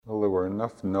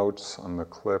enough notes on the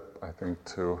clip, I think,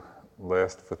 to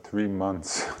last for 3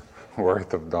 months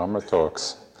worth of Dharma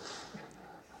talks.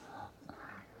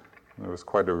 There was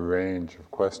quite a range of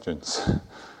questions.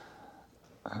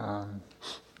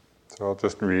 So I'll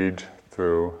just read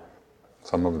through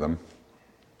some of them.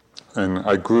 And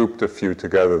I grouped a few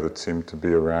together that seemed to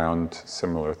be around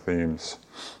similar themes.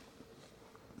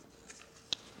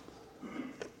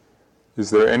 Is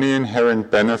there any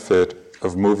inherent benefit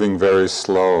of moving very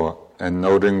slow and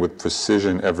noting with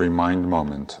precision every mind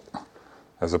moment,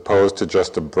 as opposed to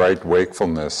just a bright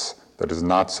wakefulness that is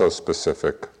not so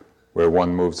specific, where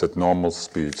one moves at normal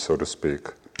speed, so to speak,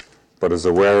 but is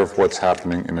aware of what's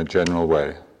happening in a general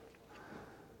way?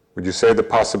 Would you say the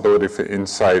possibility for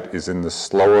insight is in the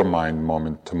slower mind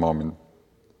moment to mind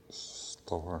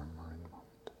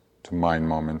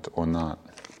moment or not?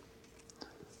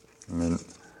 And then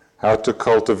how to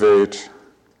cultivate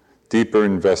deeper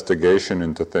investigation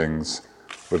into things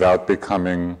without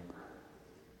becoming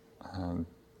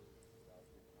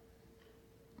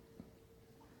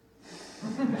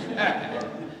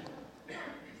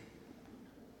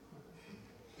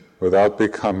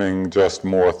just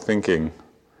more thinking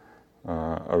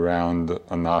around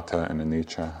anatta and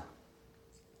anicca.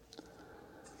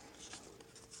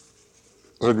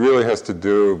 So it really has to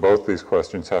do, both these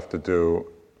questions have to do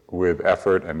with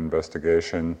effort and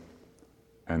investigation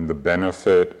and the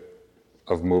benefit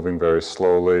of moving very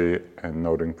slowly and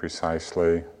noting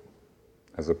precisely,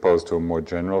 as opposed to a more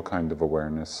general kind of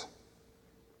awareness.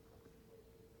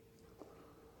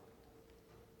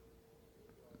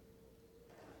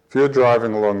 If you're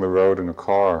driving along the road in a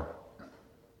car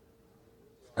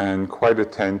and quite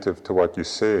attentive to what you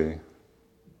see,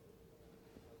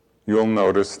 you'll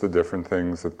notice the different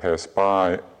things that pass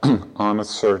by on a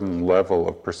certain level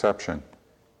of perception.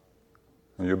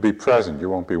 And you'll be present, you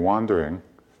won't be wandering,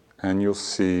 and you'll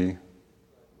see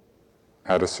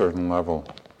at a certain level.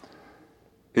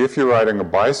 If you're riding a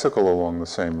bicycle along the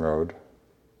same road,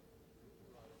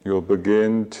 you'll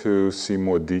begin to see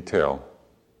more detail.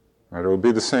 Right? It will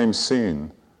be the same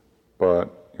scene,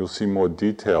 but you'll see more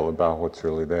detail about what's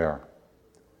really there.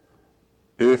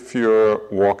 If you're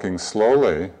walking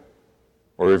slowly,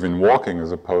 or even walking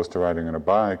as opposed to riding on a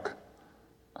bike,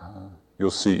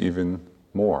 you'll see even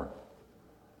more.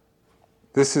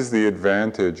 This is the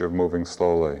advantage of moving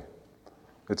slowly.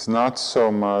 It's not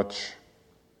so much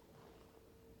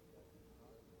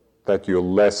that you're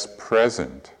less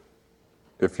present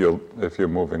if you're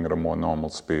moving at a more normal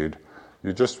speed.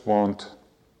 You just won't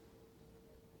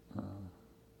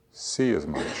see as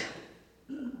much.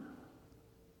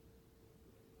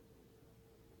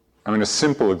 I mean, a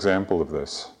simple example of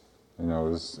this,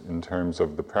 is in terms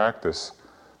of the practice.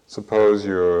 Suppose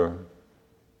you're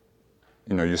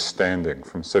standing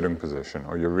from sitting position,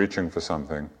 or you're reaching for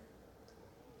something.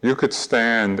 You could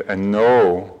stand and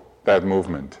know that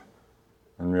movement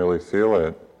and really feel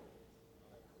it.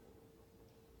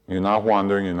 You're not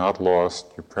wandering, you're not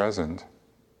lost, you're present.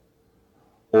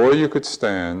 Or you could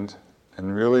stand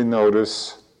and really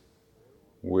notice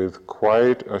with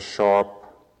quite a sharp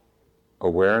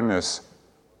awareness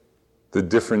the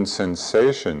different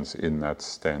sensations in that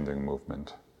standing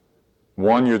movement.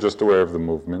 One, you're just aware of the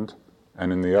movement,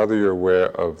 and in the other, you're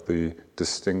aware of the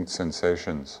distinct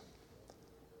sensations.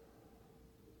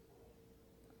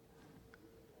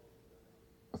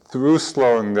 Through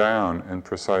slowing down and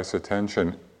precise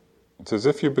attention, it's as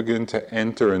if you begin to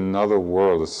enter another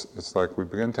world. It's like we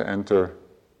begin to enter,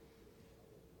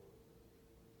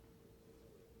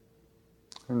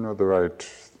 I don't know the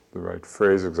right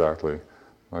phrase exactly,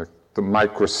 like the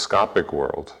microscopic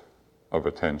world of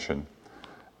attention.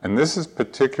 And this is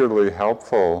particularly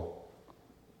helpful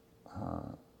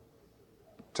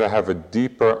to have a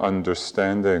deeper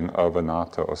understanding of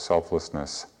anatta or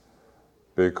selflessness,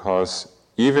 because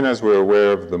even as we're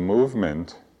aware of the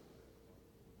movement,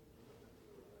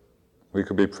 we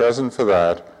could be present for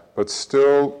that, but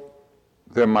still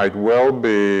there might well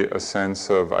be a sense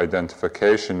of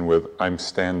identification with I'm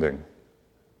standing.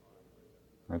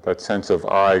 Right? That sense of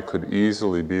I could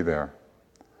easily be there.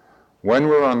 When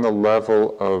we're on the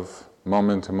level of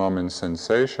moment-to-moment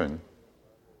sensation,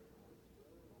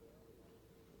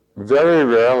 very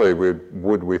rarely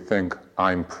would we think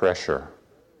I'm pressure.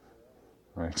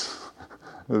 Right?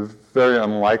 It's very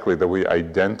unlikely that we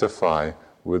identify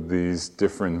with these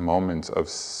different moments of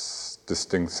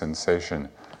distinct sensation.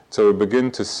 So we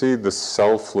begin to see the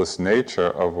selfless nature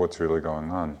of what's really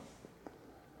going on.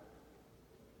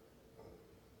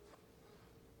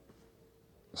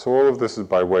 So all of this is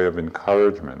by way of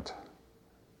encouragement,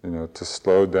 to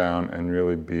slow down and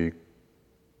really be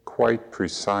quite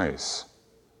precise.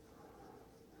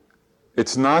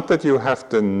 It's not that you have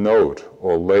to note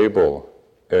or label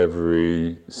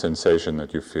every sensation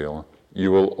that you feel.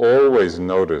 You will always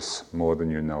notice more than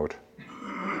you note.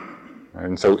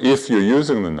 And so if you're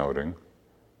using the noting,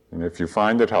 and if you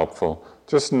find it helpful,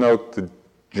 just note the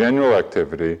general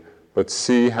activity, but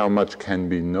see how much can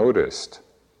be noticed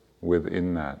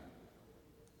within that.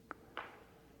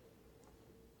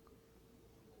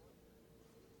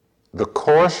 The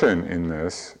caution in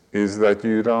this is that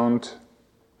you don't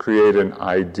create an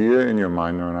idea in your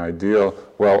mind or an ideal,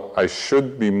 well, I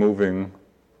should be moving,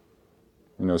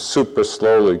 super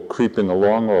slowly, creeping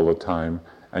along all the time,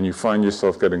 and you find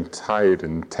yourself getting tight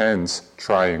and tense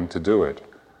trying to do it.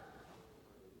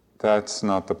 That's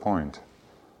not the point.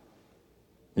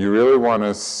 You really want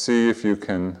to see if you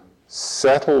can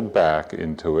settle back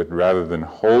into it rather than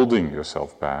holding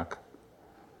yourself back.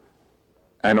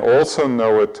 And also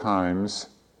know at times,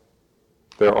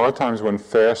 there are times when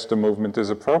faster movement is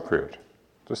appropriate,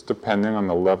 just depending on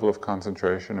the level of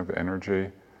concentration of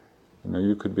energy.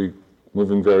 You could be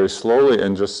moving very slowly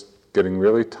and just getting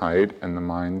really tight and the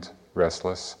mind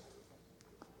restless.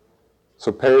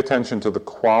 So pay attention to the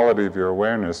quality of your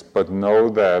awareness, but know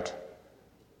that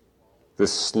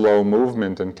this slow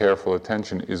movement and careful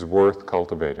attention is worth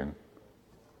cultivating.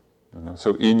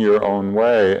 So in your own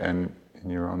way and in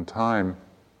your own time,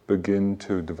 begin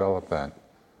to develop that.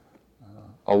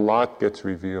 A lot gets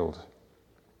revealed.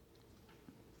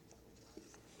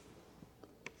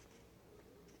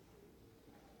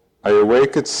 I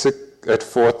awake at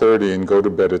 4:30 and go to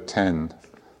bed at 10.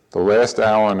 The last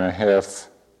hour and a half,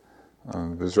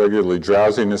 there's regularly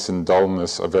drowsiness and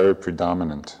dullness are very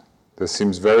predominant. There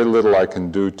seems very little I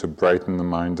can do to brighten the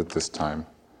mind at this time.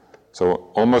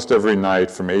 So almost every night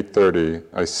from 8:30,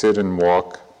 I sit and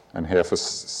walk and half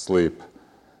asleep,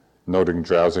 noting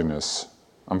drowsiness.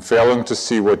 I'm failing to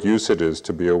see what use it is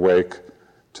to be awake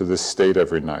to this state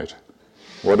every night.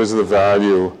 What is the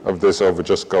value of this over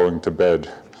just going to bed?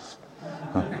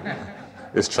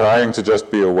 Is trying to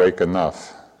just be awake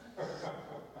enough?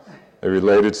 A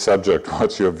related subject,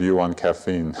 what's your view on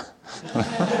caffeine?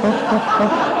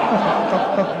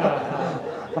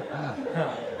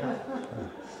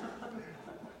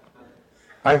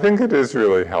 I think it is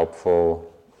really helpful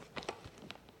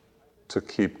to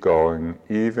keep going,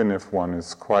 even if one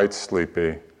is quite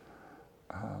sleepy.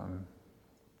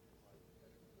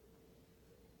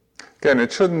 Again,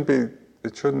 it shouldn't be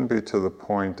to the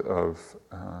point of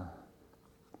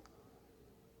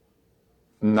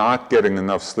not getting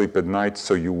enough sleep at night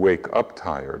so you wake up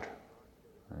tired.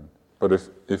 But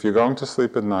if you're going to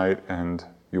sleep at night and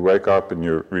you wake up and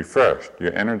you're refreshed,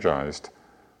 you're energized,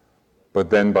 but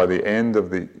then by the end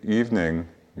of the evening,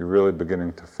 you're really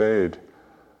beginning to fade,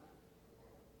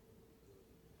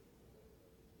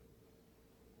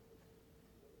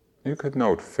 you could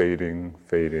note fading,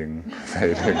 fading,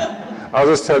 fading. I'll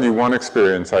just tell you one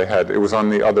experience I had. It was on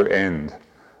the other end.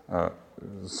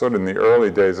 Sort of in the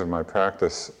early days of my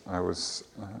practice,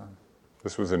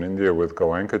 this was in India with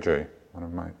Goenkaji, one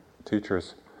of my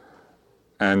teachers.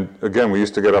 And again, we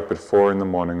used to get up at 4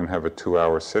 a.m. and have a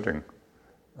 2-hour sitting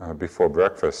before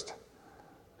breakfast.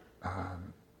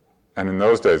 And in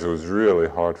those days, it was really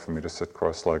hard for me to sit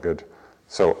cross-legged.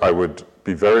 So I would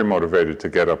be very motivated to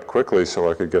get up quickly so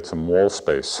I could get some wall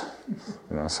space.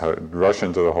 So I'd rush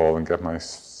into the hall and get my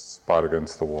spot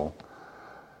against the wall.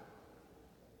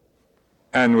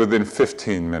 And within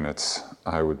 15 minutes,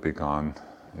 I would be gone.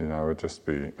 I would just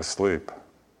be asleep.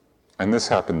 And this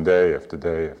happened day after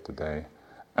day after day.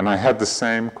 And I had the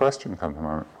same question come to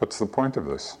mind. What's the point of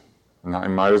this? And I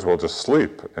might as well just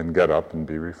sleep and get up and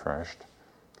be refreshed.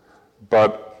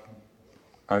 But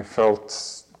I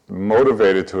felt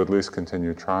motivated to at least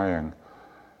continue trying.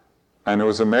 And it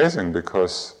was amazing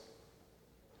because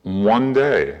one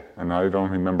day, and I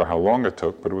don't remember how long it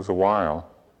took, but it was a while,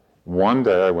 one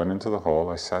day I went into the hall,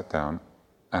 I sat down,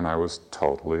 and I was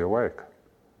totally awake.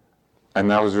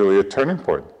 And that was really a turning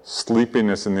point.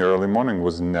 Sleepiness in the early morning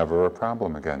was never a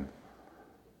problem again.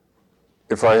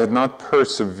 If I had not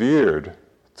persevered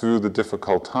through the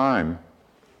difficult time,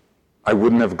 I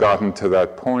wouldn't have gotten to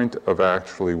that point of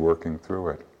actually working through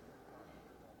it.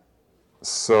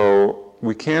 So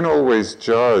we can't always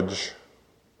judge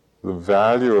the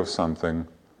value of something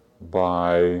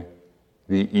by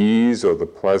the ease or the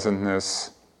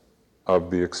pleasantness of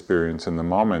the experience in the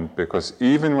moment, because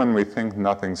even when we think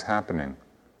nothing's happening,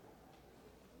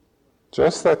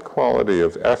 just that quality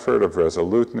of effort, of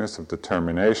resoluteness, of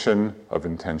determination, of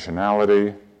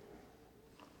intentionality,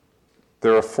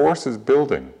 there are forces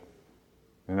building.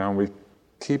 We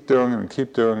keep doing it and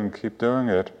keep doing it and keep doing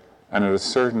it, and at a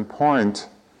certain point,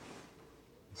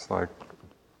 it's like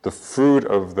the fruit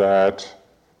of that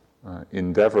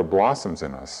endeavor blossoms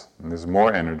in us, and there's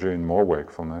more energy and more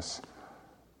wakefulness.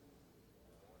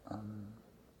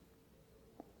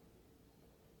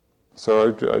 So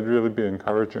I'd really be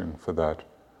encouraging for that.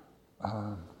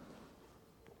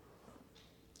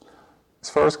 As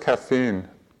far as caffeine,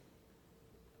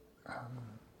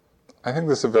 I think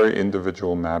this is a very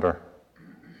individual matter.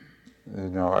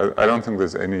 I don't think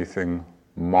there's anything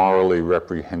morally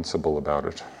reprehensible about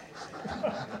it,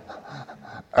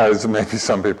 as maybe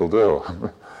some people do.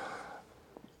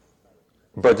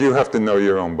 But you have to know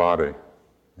your own body,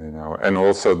 and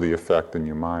also the effect in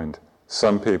your mind.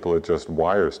 Some people it just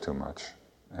wires too much,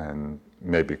 and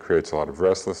maybe creates a lot of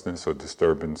restlessness or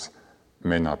disturbance,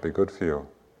 may not be good for you.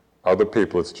 Other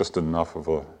people it's just enough of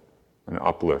an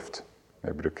uplift,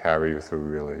 maybe to carry you through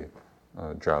really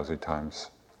drowsy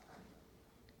times.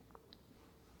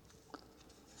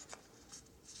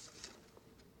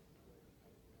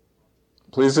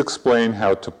 Please explain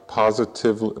how to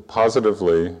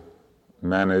positively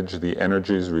manage the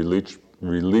energies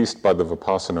released by the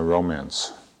Vipassana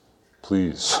romance.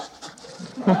 Please.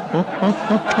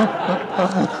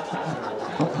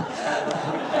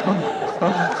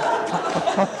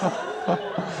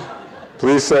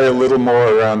 Please say a little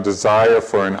more around desire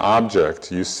for an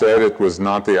object. You said it was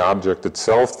not the object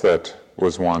itself that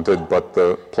was wanted, but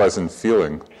the pleasant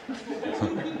feeling.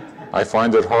 I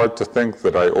find it hard to think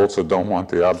that I also don't want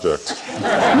the object.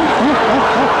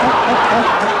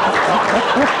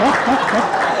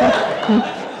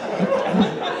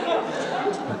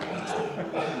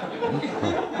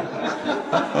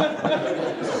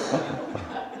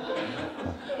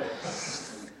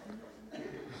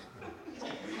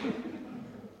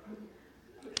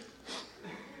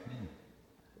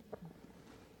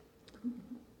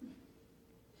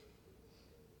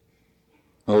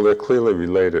 Well, they're clearly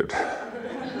related.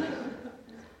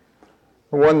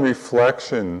 One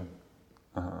reflection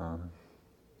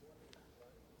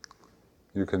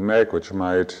you can make, which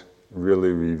might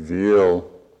really reveal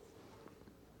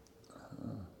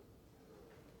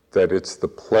that it's the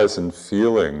pleasant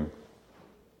feeling,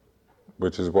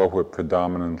 which is what we're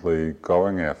predominantly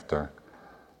going after,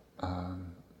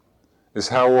 is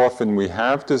how often we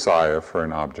have desire for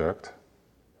an object,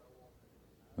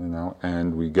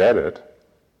 and we get it.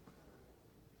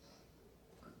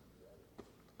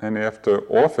 And after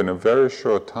often a very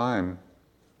short time,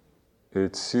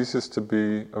 it ceases to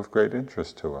be of great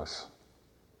interest to us.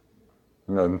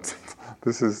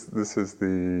 This is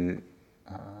the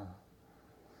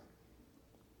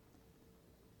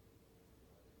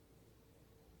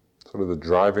sort of the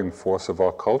driving force of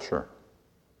our culture.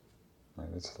 Right?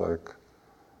 It's like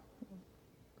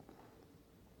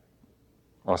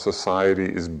our society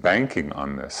is banking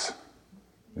on this.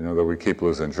 That we keep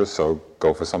losing interest, so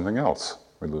go for something else.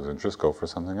 We lose interest, go for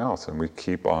something else. And we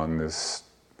keep on this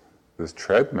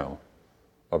treadmill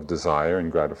of desire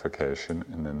and gratification,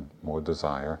 and then more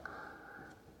desire.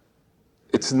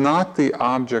 It's not the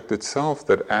object itself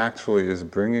that actually is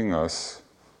bringing us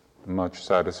much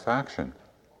satisfaction.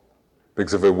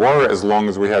 Because if it were, as long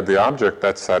as we had the object,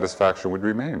 that satisfaction would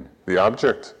remain. The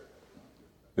object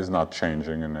is not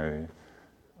changing in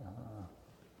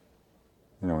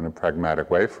a pragmatic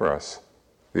way for us.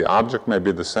 The object may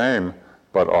be the same,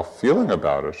 but our feeling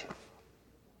about it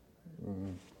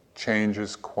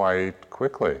changes quite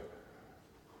quickly.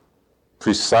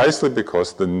 Precisely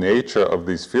because the nature of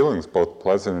these feelings, both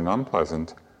pleasant and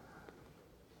unpleasant,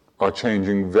 are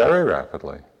changing very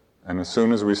rapidly. And as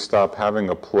soon as we stop having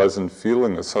a pleasant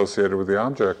feeling associated with the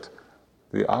object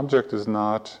is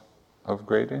not of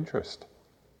great interest.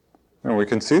 We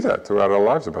can see that throughout our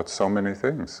lives about so many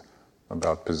things,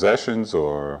 about possessions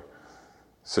or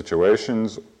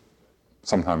situations,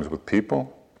 sometimes with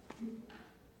people.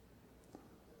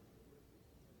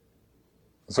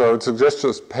 So I would suggest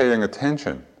just paying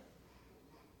attention,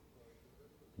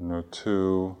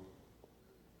 to,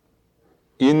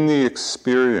 in the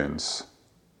experience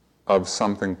of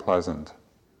something pleasant,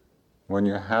 when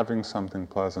you're having something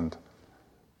pleasant,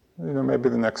 maybe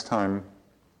the next time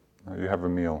you have a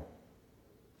meal.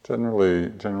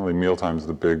 Generally mealtime's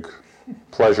the big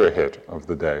pleasure hit of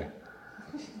the day.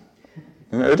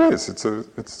 It is.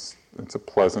 It's a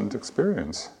pleasant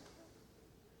experience.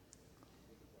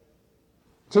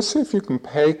 Just see if you can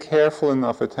pay careful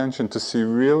enough attention to see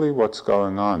really what's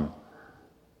going on.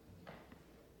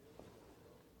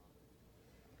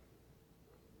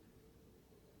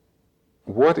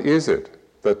 What is it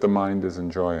that the mind is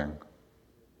enjoying?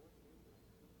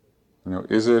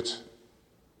 Is it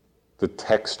the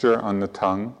texture on the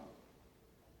tongue?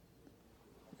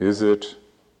 Is it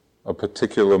a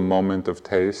particular moment of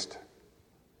taste?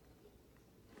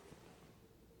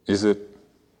 Is it,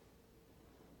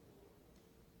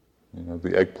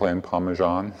 the eggplant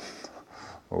parmesan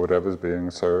or whatever's being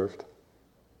served?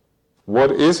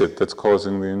 What is it that's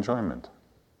causing the enjoyment?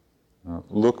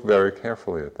 Look very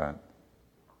carefully at that.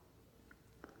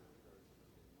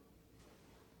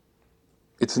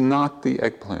 It's not the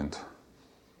eggplant.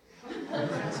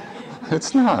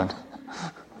 It's not.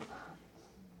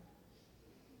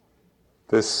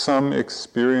 There's some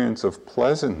experience of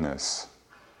pleasantness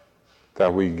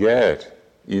that we get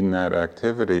in that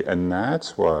activity, and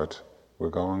that's what we're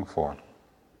going for.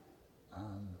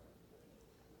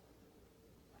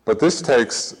 But this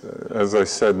takes, as I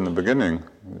said in the beginning,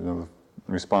 in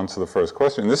response to the first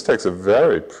question, this takes a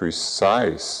very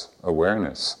precise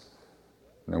awareness.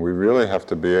 We really have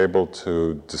to be able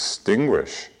to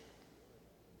distinguish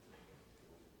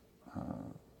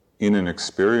in an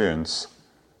experience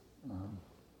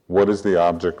what is the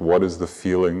object, what is the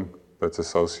feeling that's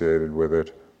associated with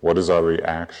it, what is our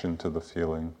reaction to the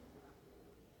feeling.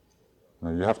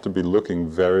 You have to be looking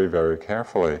very, very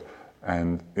carefully.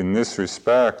 And in this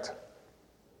respect,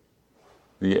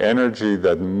 the energy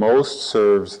that most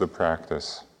serves the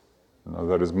practice,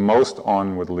 that is most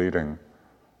on with leading,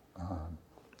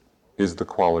 is the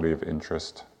quality of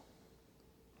interest.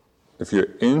 If you're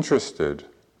interested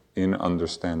in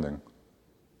understanding,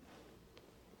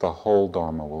 the whole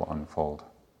Dharma will unfold.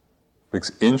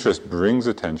 Because interest brings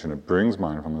attention, it brings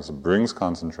mindfulness, it brings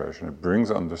concentration, it brings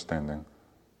understanding,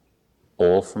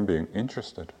 all from being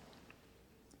interested.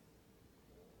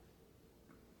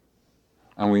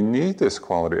 And we need this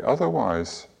quality.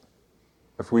 Otherwise,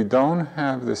 if we don't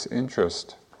have this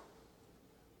interest,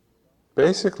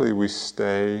 basically we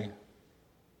stay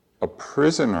a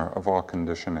prisoner of our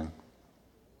conditioning.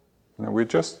 We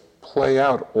just play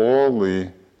out all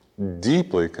the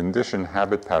deeply conditioned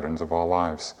habit patterns of our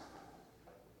lives.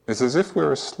 It's as if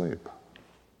we're asleep.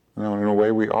 In a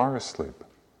way we are asleep.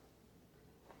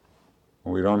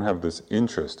 We don't have this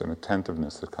interest and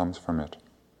attentiveness that comes from it.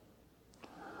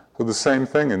 So the same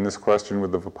thing in this question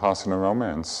with the Vipassana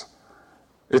romance.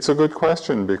 It's a good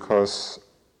question because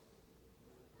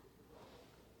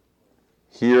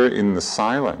here in the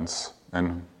silence,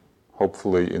 and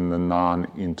hopefully in the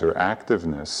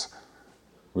non-interactiveness,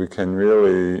 we can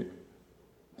really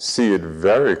see it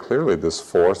very clearly, this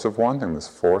force of wanting, this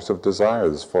force of desire,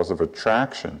 this force of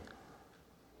attraction,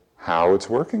 how it's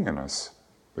working in us.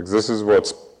 Because this is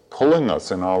what's pulling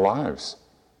us in our lives,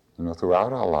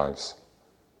 throughout our lives.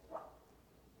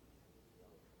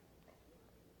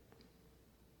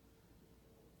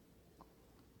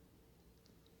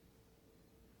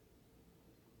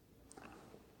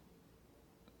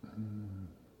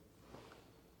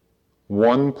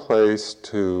 One place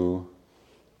to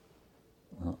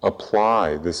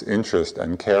apply this interest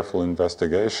and careful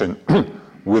investigation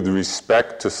with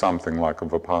respect to something like a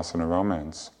Vipassana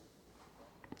romance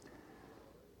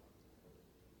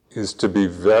is to be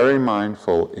very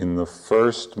mindful in the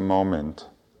first moment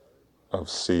of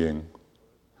seeing,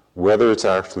 whether it's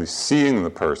actually seeing the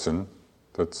person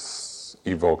that's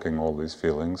evoking all these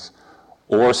feelings,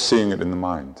 or seeing it in the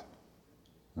mind,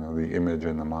 the image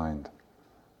in the mind.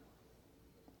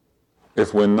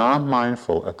 If we're not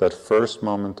mindful at that first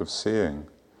moment of seeing,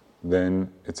 then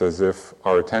it's as if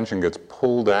our attention gets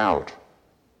pulled out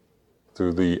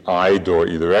through the eye door,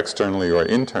 either externally or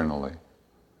internally.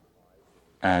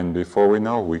 And before we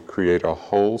know, we create a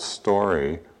whole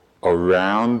story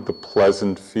around the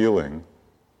pleasant feeling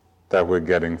that we're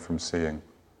getting from seeing.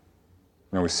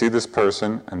 We see this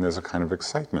person and there's a kind of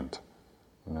excitement.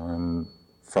 And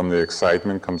from the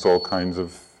excitement comes all kinds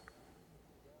of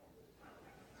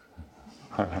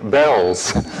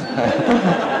bells.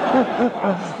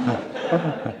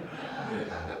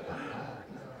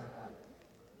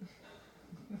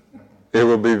 It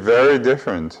will be very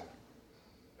different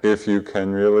if you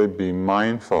can really be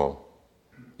mindful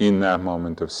in that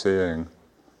moment of seeing,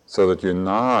 so that you're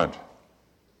not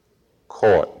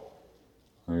caught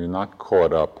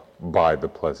up by the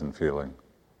pleasant feeling.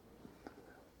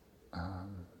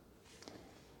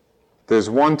 There's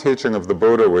one teaching of the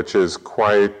Buddha which is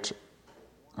quite,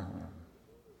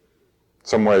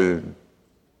 some way,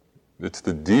 it's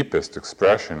the deepest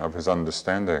expression of his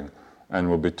understanding, and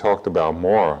will be talked about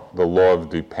more, the law of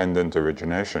dependent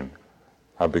origination.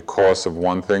 How because of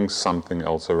one thing, something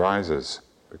else arises.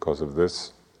 Because of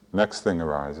this, next thing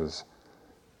arises.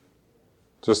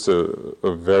 Just a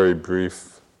very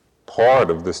brief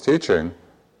part of this teaching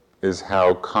is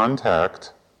how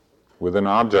contact with an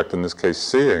object, in this case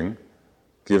seeing,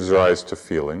 gives rise to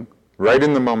feeling. Right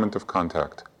in the moment of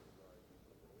contact,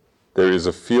 there is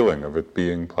a feeling of it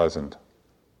being pleasant.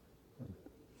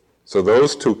 So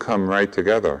those two come right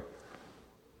together.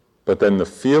 But then the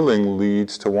feeling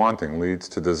leads to wanting, leads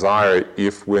to desire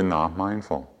if we're not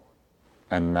mindful.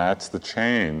 And that's the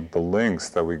chain, the links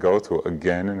that we go through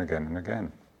again and again and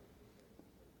again.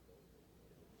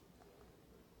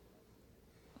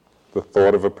 The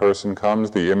thought of a person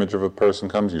comes, the image of a person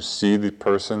comes, you see the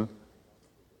person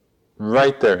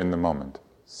right there in the moment.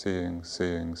 Seeing,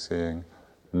 seeing, seeing.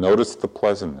 Notice the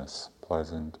pleasantness.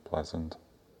 Pleasant, pleasant.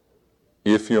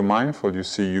 If you're mindful, you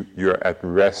see you're at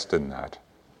rest in that,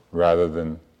 rather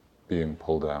than being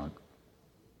pulled down.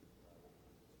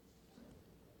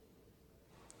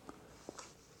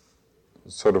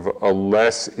 Sort of a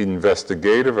less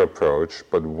investigative approach,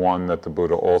 but one that the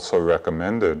Buddha also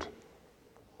recommended.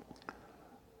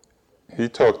 He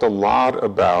talked a lot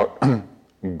about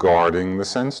guarding the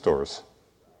sense doors.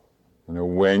 You know,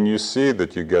 when you see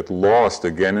that you get lost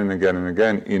again and again and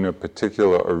again in a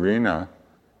particular arena,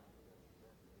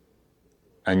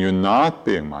 and you're not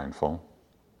being mindful,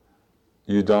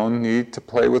 you don't need to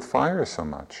play with fire so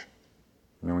much.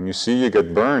 You know, when you see you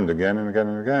get burned again and again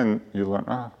and again, you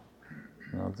learn,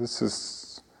 this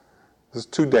is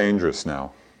too dangerous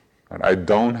now. And I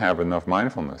don't have enough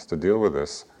mindfulness to deal with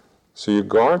this. So you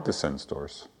guard the sense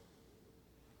doors.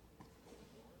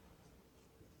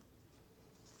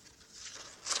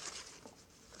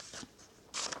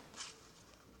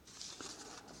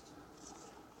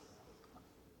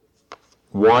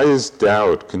 Why is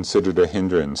doubt considered a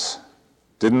hindrance?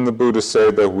 Didn't the Buddha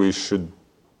say that we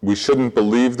shouldn't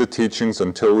believe the teachings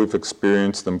until we've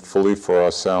experienced them fully for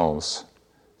ourselves?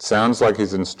 It sounds like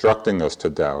he's instructing us to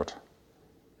doubt.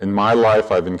 In my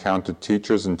life, I've encountered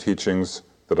teachers and teachings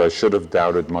that I should have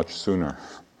doubted much sooner.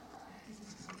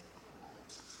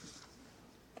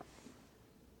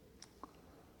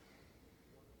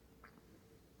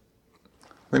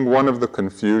 I think one of the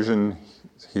confusion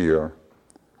here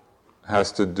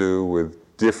has to do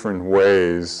with different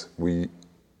ways we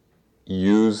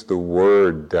use the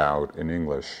word doubt in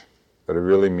English, that it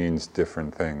really means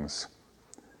different things.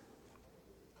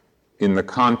 In the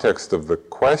context of the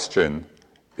question,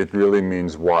 it really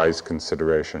means wise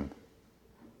consideration.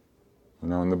 You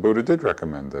know, and the Buddha did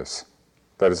recommend this,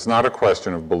 that it's not a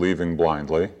question of believing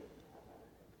blindly,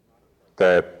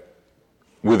 that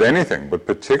with anything, but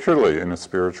particularly in a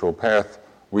spiritual path,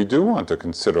 we do want to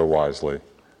consider wisely.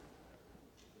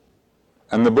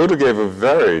 And the Buddha gave a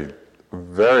very,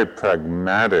 very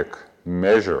pragmatic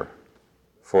measure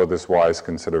for this wise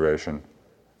consideration.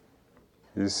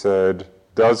 He said,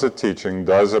 does a teaching,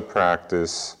 does a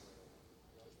practice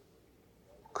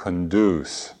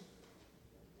conduce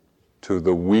to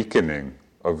the weakening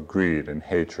of greed and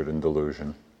hatred and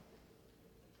delusion?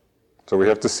 So we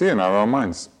have to see in our own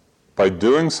minds, by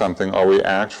doing something, are we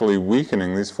actually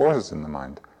weakening these forces in the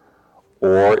mind?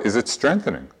 Or is it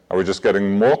strengthening? Are we just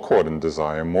getting more caught in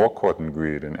desire, more caught in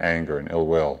greed and anger and ill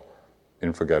will,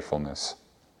 in forgetfulness?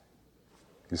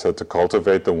 He said to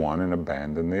cultivate the one and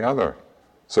abandon the other.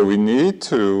 So we need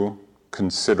to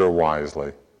consider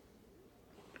wisely.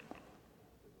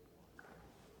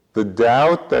 The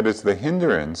doubt that is the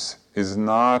hindrance is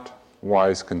not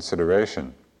wise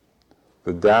consideration.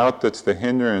 The doubt that's the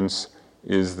hindrance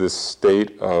is this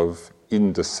state of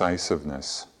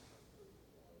indecisiveness.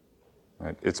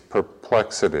 Right? It's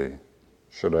perplexity.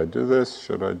 Should I do this?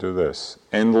 Should I do this?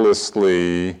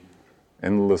 Endlessly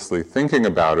thinking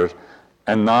about it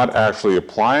and not actually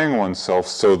applying oneself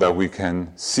so that we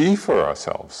can see for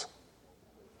ourselves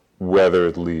whether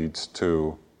it leads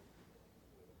to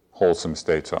wholesome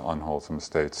states or unwholesome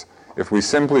states. If we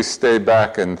simply stay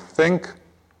back and think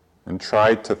and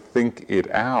try to think it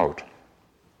out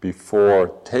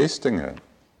before tasting it,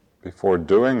 before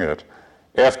doing it,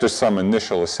 after some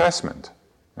initial assessment,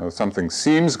 something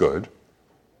seems good,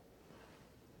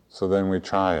 so then we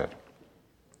try it.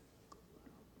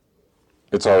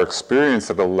 It's our experience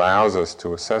that allows us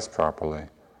to assess properly.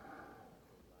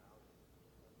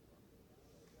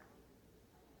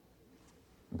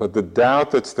 But the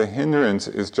doubt that's the hindrance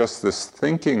is just this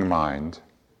thinking mind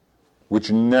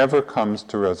which never comes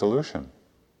to resolution.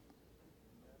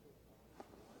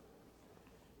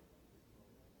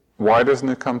 Why doesn't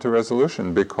it come to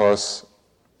resolution? Because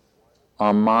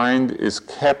our mind is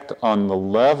kept on the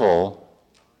level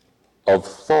of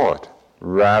thought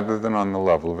rather than on the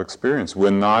level of experience. We're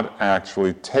not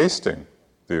actually tasting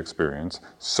the experience,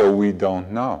 so we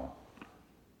don't know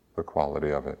the quality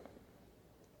of it.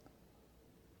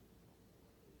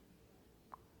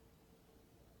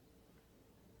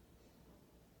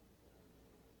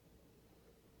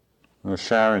 Now,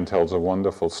 Sharon tells a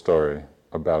wonderful story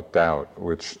about doubt,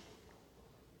 which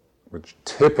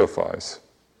typifies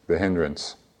the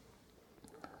hindrance.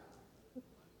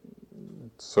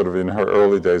 sort of in her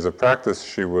early days of practice,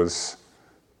 she was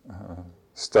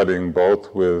studying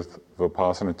both with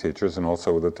Vipassana teachers and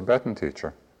also with a Tibetan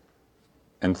teacher.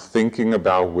 And thinking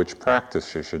about which practice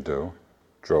she should do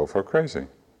drove her crazy.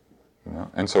 You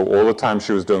know? And so all the time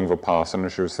she was doing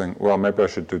Vipassana, she was thinking, well, maybe I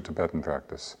should do Tibetan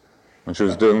practice. When she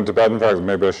was doing Tibetan practice,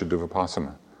 maybe I should do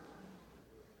Vipassana.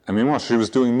 And meanwhile, she was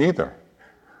doing neither.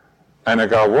 And it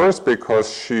got worse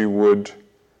because she would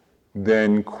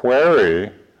then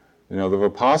query, the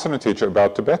Vipassana teacher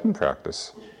about Tibetan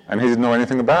practice. And he didn't know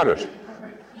anything about it.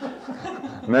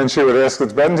 And then she would ask the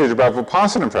Tibetan teacher about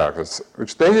Vipassana practice,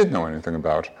 which they didn't know anything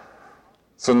about.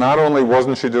 So not only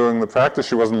wasn't she doing the practice,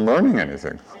 she wasn't learning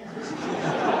anything.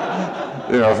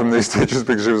 From these teachers,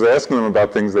 because she was asking them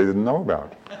about things they didn't know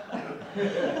about.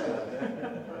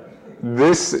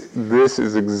 This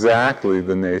is exactly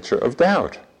the nature of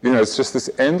doubt. It's just this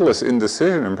endless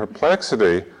indecision and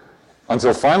perplexity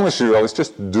until finally she realized,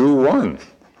 just do one,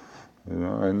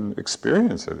 and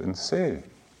experience it and see.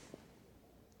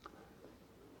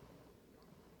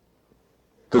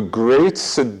 The great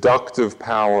seductive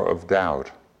power of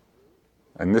doubt,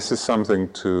 and this is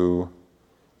something to,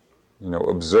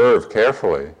 observe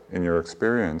carefully in your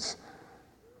experience,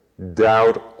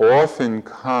 doubt often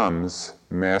comes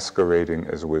masquerading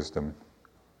as wisdom.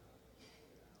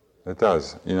 It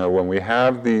does. When we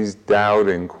have these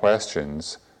doubting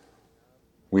questions,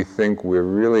 we think we're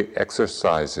really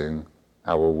exercising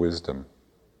our wisdom.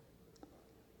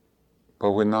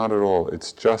 But we're not at all.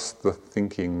 It's just the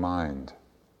thinking mind.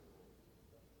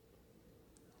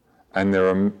 And there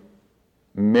are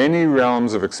many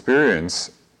realms of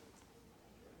experience,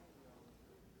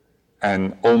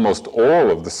 and almost all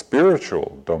of the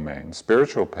spiritual domain,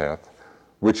 spiritual path,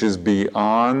 which is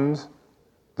beyond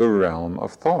the realm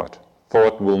of thought.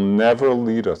 Thought will never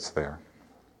lead us there.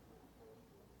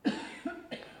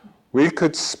 We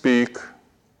could speak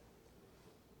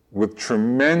with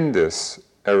tremendous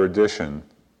erudition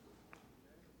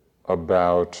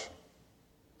about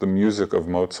the music of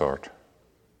Mozart.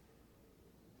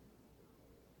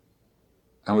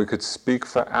 And we could speak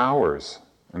for hours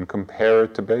and compare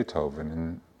it to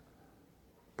Beethoven.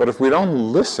 But if we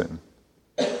don't listen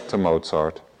to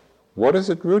Mozart, what is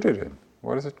it rooted in?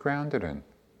 What is it grounded in?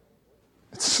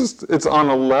 It's on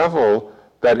a level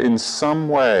that in some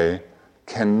way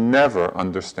can never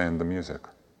understand the music.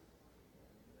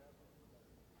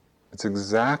 It's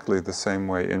exactly the same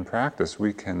way in practice.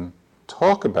 We can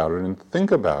talk about it and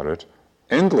think about it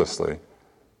endlessly.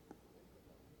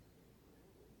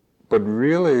 But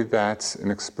really that's an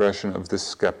expression of this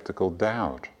skeptical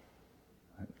doubt.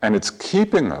 And it's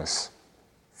keeping us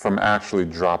from actually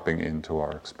dropping into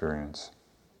our experience.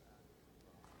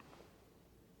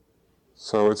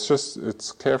 So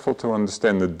it's careful to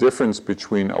understand the difference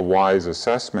between a wise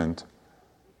assessment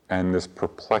and this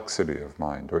perplexity of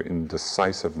mind, or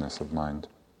indecisiveness of mind.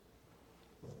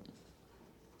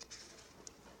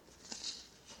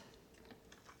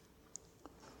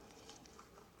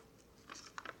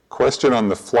 Question on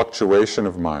the fluctuation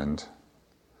of mind.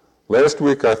 Last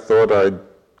week I thought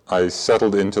I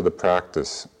settled into the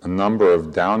practice, a number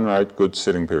of downright good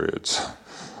sitting periods.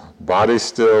 Body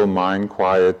still, mind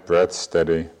quiet, breath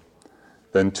steady.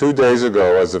 Then 2 days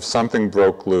ago, as if something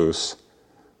broke loose,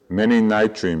 many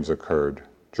night dreams occurred.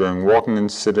 During walking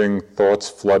and sitting, thoughts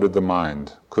flooded the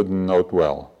mind, couldn't note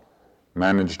well.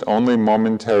 Managed only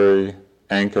momentary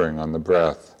anchoring on the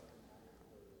breath.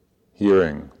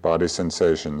 Hearing, body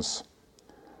sensations.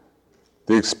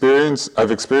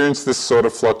 I've experienced this sort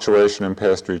of fluctuation in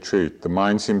past retreat. The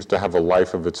mind seems to have a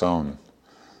life of its own.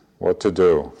 What to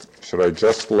do? Should I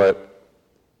just let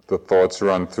the thoughts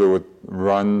run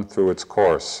through its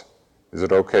course? Is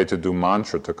it okay to do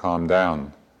mantra to calm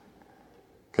down?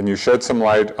 Can you shed some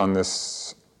light on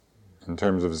this in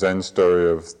terms of Zen story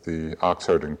of the ox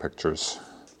herding pictures?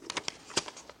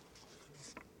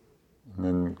 And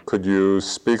then could you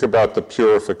speak about the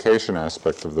purification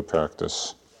aspect of the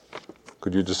practice?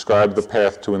 Could you describe the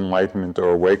path to enlightenment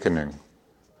or awakening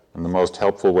and the most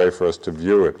helpful way for us to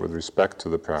view it with respect to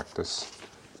the practice?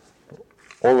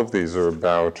 All of these are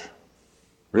about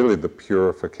really the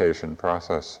purification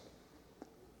process.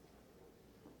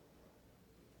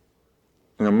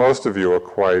 Most of you are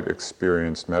quite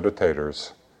experienced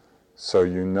meditators, so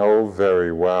you know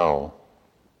very well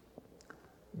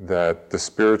that the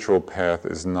spiritual path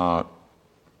is not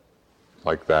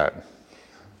like that.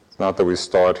 It's not that we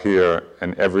start here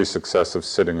and every successive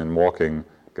sitting and walking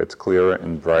gets clearer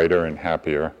and brighter and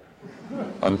happier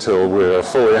until we're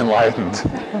fully enlightened.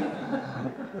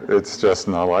 It's just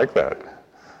not like that.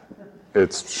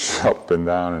 It's up and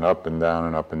down and up and down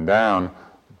and up and down,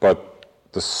 but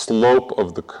the slope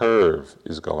of the curve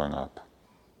is going up.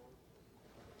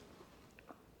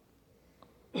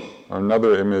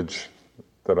 Another image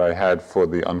that I had for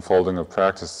the unfolding of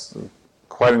practice,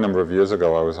 quite a number of years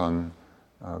ago, I was on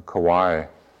Kauai,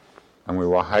 and we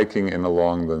were hiking in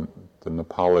along the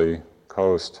Nepali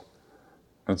coast.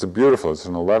 And it's an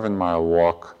 11-mile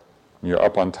walk. And you're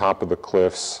up on top of the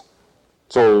cliffs.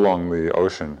 It's all along the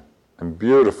ocean, and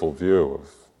beautiful view of,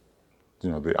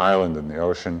 the island and the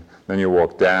ocean. Then you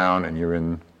walk down, and you're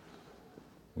in,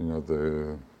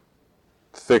 the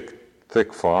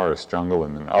thick forest jungle,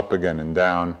 and then up again and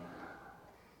down.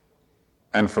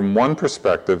 And from one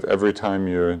perspective, every time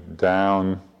you're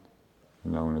down,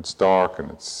 when it's dark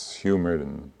and it's humid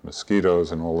and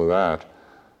mosquitoes and all of that,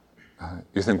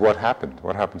 you think, what happened?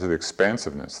 What happened to the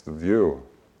expansiveness, the view,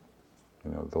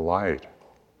 the light?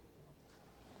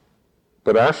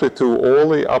 But actually, through all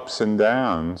the ups and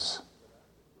downs,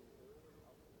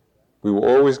 we were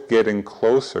always getting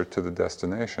closer to the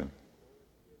destination.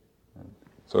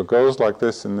 So it goes like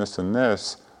this and this and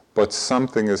this, but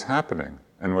something is happening.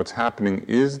 And what's happening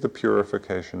is the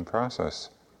purification process.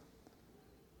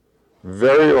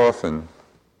 Very often,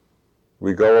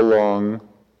 we go along,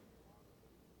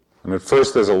 and at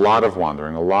first there's a lot of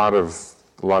wandering, a lot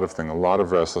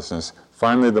of restlessness.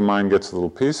 Finally, the mind gets a little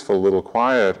peaceful, a little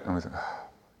quiet, and we think,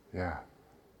 yeah,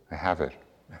 I have it.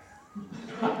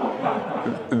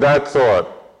 That thought,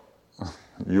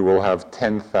 you will have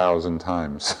 10,000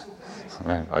 times.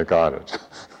 Right? I got it.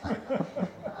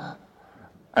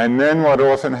 And then what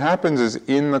often happens is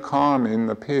in the calm, in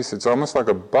the peace, it's almost like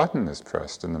a button is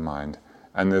pressed in the mind,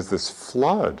 and there's this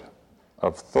flood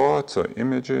of thoughts or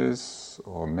images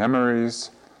or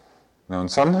memories. And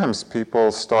sometimes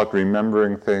people start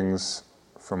remembering things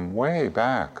from way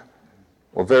back,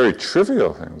 or very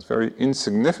trivial things, very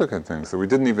insignificant things that we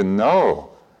didn't even know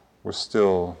were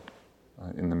still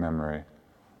in the memory.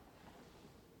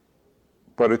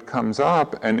 But it comes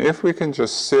up, and if we can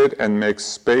just sit and make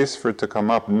space for it to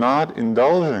come up, not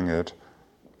indulging it,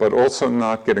 but also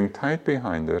not getting tight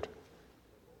behind it,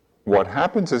 what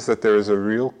happens is that there is a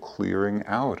real clearing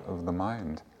out of the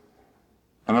mind.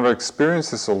 And I've experienced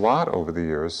this a lot over the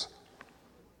years.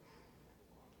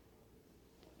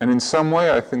 And in some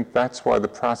way, I think that's why the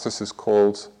process is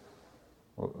called,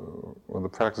 or the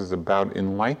practice is about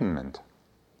enlightenment,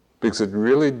 because it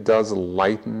really does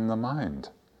lighten the mind.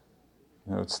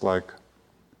 It's like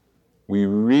we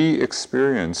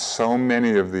re-experience so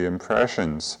many of the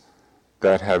impressions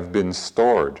that have been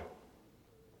stored.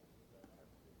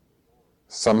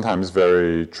 Sometimes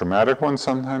very traumatic ones,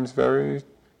 sometimes very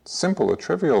simple or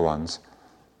trivial ones.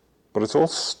 But it's all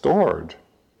stored.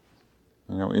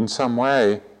 In some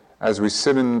way, as we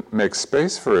sit and make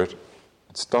space for it,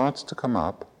 it starts to come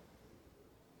up.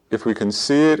 If we can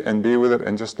see it and be with it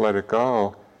and just let it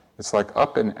go, it's like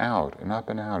up and out, and up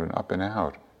and out, and up and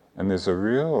out. And there's a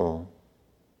real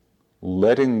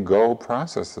letting go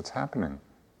process that's happening.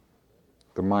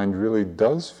 The mind really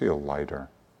does feel lighter.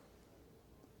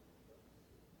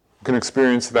 You can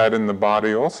experience that in the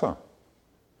body also.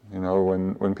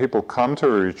 When people come to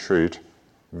a retreat,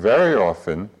 very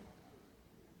often,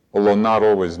 although not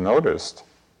always noticed,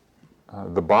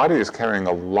 the body is carrying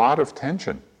a lot of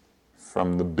tension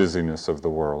from the busyness of the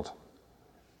world.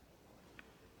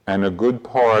 And a good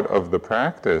part of the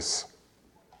practice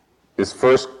is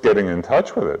first getting in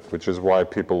touch with it, which is why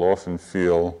people often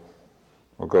feel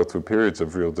or go through periods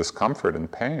of real discomfort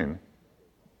and pain.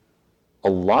 A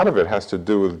lot of it has to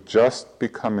do with just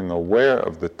becoming aware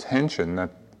of the tension that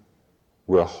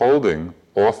we're holding,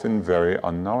 often very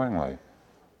unknowingly.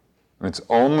 And it's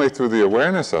only through the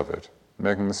awareness of it,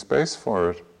 making the space for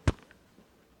it,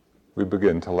 we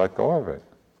begin to let go of it.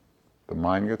 The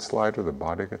mind gets lighter, the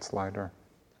body gets lighter.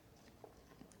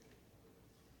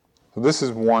 So this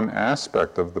is one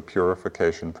aspect of the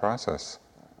purification process.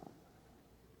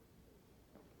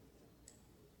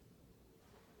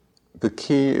 The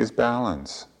key is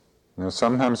balance.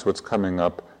 Sometimes what's coming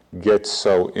up gets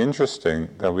so interesting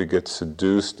that we get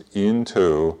seduced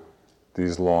into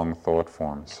these long thought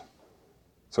forms.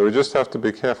 So we just have to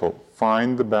be careful.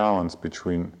 Find the balance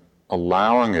between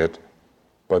allowing it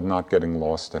but not getting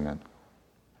lost in it.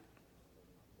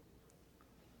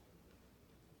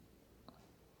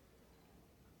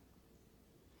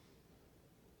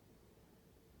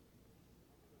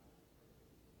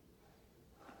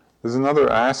 There's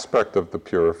another aspect of the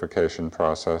purification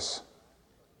process,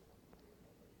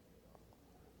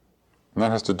 and that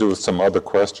has to do with some other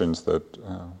questions that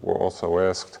were also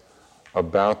asked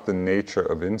about the nature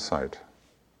of insight.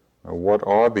 What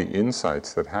are the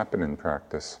insights that happen in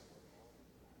practice?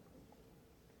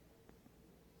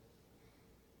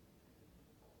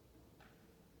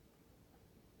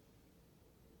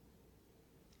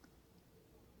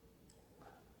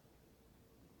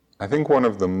 I think one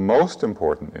of the most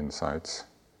important insights,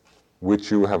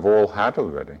 which you have all had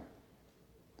already,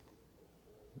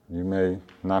 you may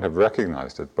not have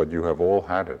recognized it, but you have all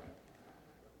had it,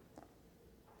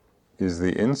 is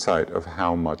the insight of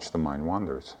how much the mind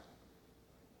wanders.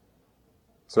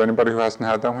 Is there anybody who hasn't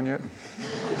had that one yet?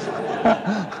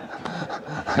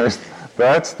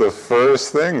 That's the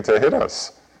first thing to hit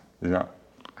us.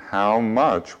 How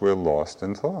much we're lost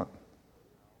in thought.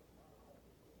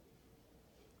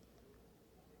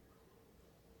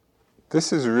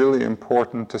 This is really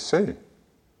important to see.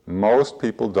 Most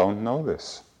people don't know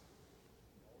this.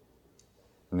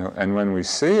 And when we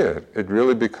see it, it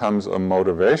really becomes a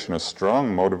motivation, a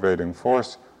strong motivating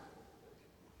force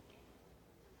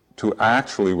to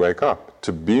actually wake up,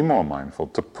 to be more mindful,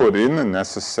 to put in the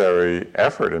necessary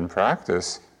effort and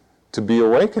practice to be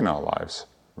awake in our lives,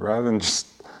 rather than just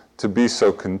to be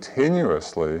so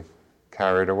continuously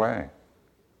carried away.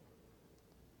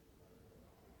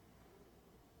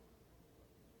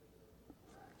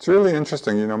 It's really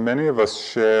interesting, many of us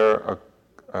share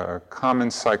a common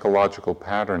psychological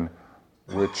pattern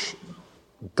which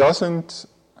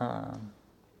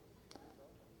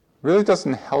really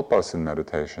doesn't help us in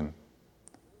meditation.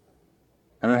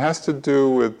 And it has to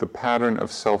do with the pattern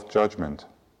of self-judgment.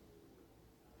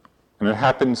 And it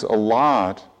happens a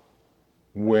lot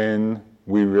when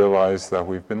we realize that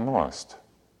we've been lost.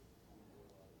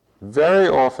 Very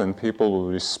often people will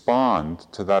respond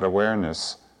to that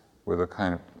awareness with a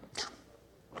kind of,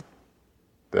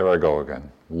 there I go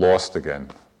again, lost again.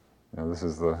 This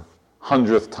is the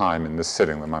 100th time in this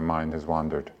sitting that my mind has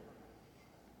wandered.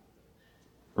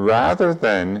 Rather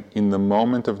than, in the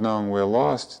moment of knowing we're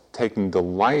lost, taking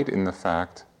delight in the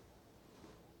fact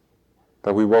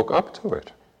that we woke up to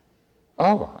it.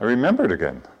 Oh, I remembered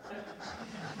again.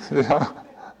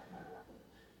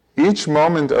 Each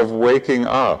moment of waking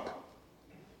up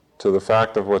to the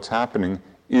fact of what's happening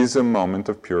is a moment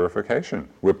of purification.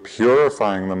 We're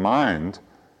purifying the mind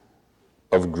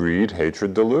of greed,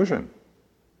 hatred, delusion.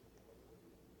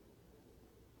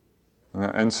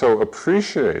 And so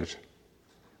appreciate,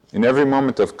 in every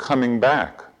moment of coming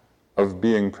back, of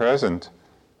being present,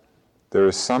 there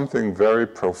is something very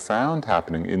profound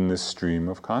happening in this stream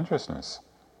of consciousness.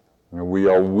 We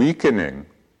are weakening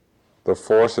the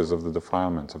forces of the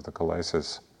defilements, of the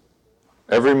kilesas.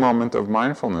 Every moment of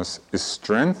mindfulness is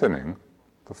strengthening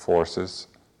the forces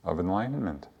of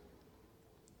enlightenment.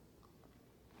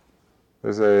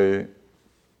 There's a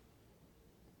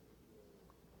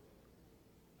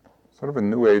sort of a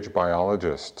New Age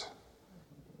biologist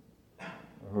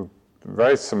who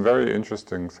writes some very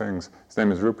interesting things. His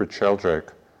name is Rupert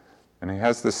Sheldrake, and he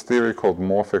has this theory called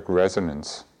morphic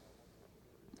resonance.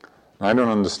 And I don't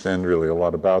understand really a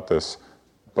lot about this,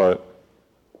 but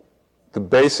the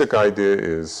basic idea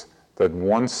is that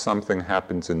once something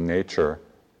happens in nature,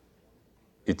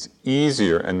 it's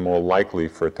easier and more likely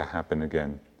for it to happen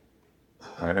again.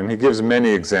 Right? And he gives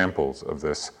many examples of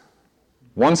this.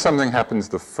 Once something happens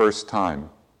the first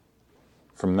time,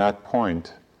 from that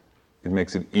point, it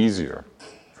makes it easier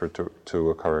for it to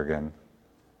occur again.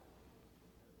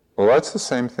 Well, that's the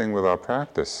same thing with our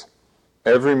practice.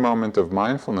 Every moment of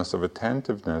mindfulness, of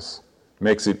attentiveness,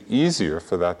 makes it easier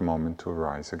for that moment to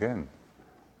arise again.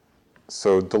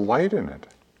 So delight in it,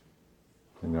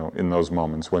 in those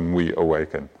moments when we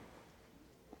awaken.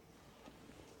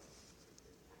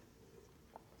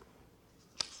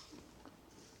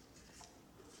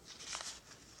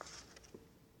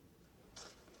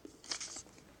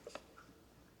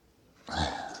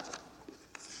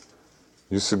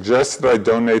 You suggest that I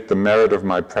donate the merit of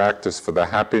my practice for the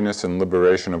happiness and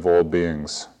liberation of all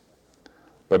beings.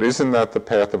 But isn't that the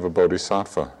path of a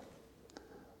bodhisattva?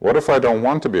 What if I don't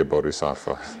want to be a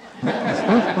bodhisattva?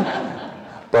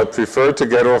 But prefer to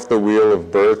get off the wheel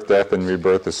of birth, death, and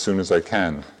rebirth as soon as I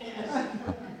can?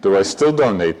 Do I still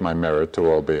donate my merit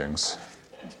to all beings?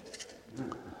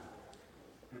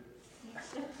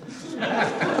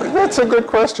 That's a good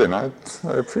question. I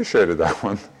appreciated that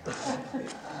one.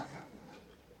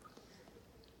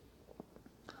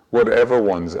 Whatever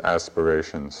one's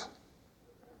aspirations,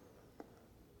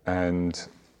 and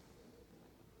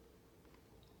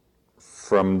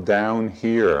from down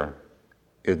here,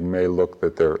 it may look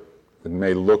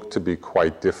to be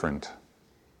quite different.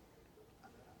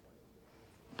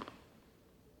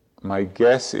 My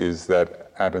guess is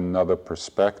that from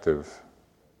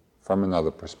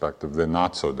another perspective, they're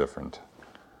not so different.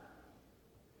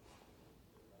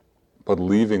 But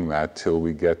leaving that till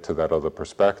we get to that other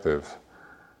perspective,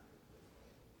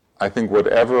 I think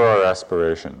whatever our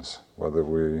aspirations, whether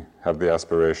we have the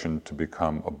aspiration to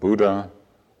become a Buddha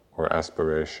or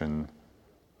aspiration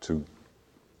to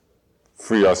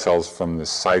free ourselves from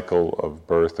this cycle of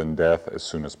birth and death as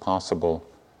soon as possible.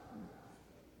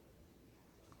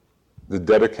 The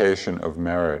dedication of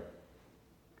merit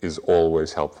is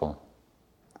always helpful.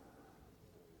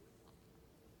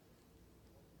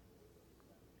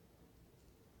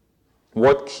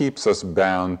 What keeps us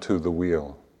bound to the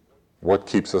wheel? What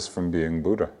keeps us from being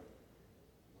Buddha?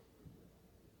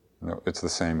 No, it's the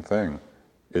same thing.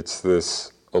 It's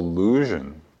this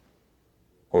illusion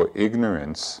or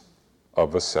ignorance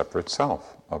of a separate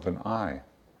self, of an I.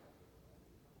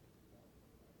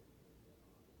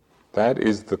 That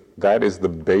is the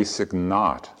basic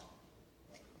knot,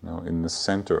 in the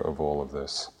center of all of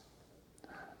this.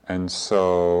 And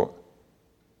so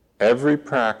every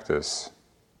practice,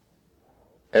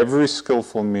 every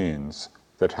skillful means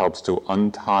that helps to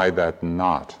untie that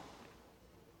knot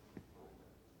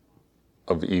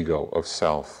of ego, of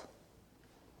self.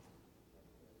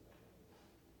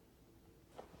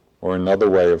 Or another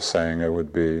way of saying it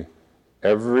would be,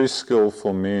 every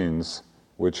skillful means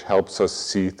which helps us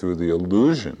see through the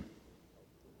illusion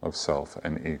of self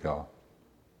and ego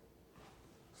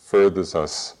furthers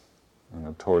us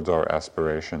towards our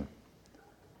aspiration.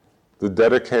 The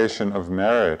dedication of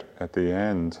merit at the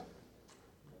end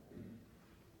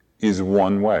is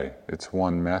one way. It's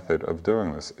one method of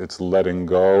doing this. It's letting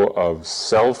go of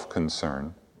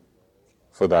self-concern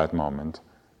for that moment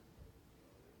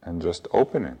and just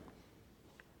opening.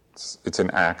 It's an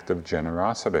act of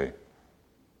generosity.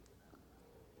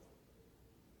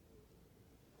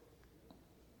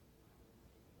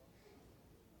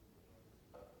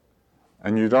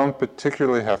 And you don't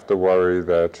particularly have to worry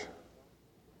that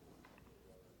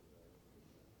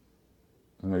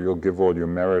you'll give all your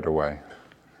merit away,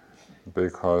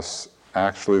 because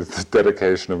actually the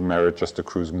dedication of merit just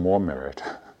accrues more merit.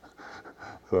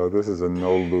 So this is a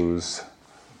no-lose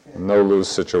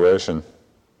situation.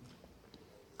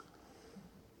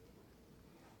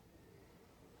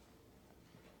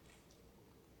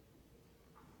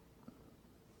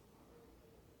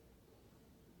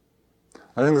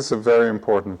 I think this is a very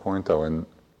important point, though, and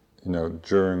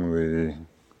during the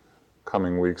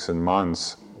coming weeks and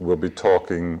months, we'll be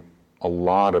talking a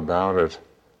lot about it.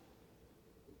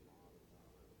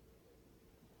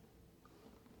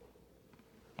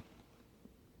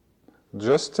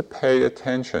 Just to pay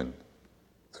attention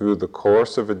through the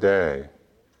course of a day,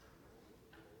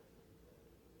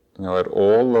 at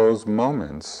all those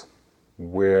moments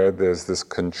where there's this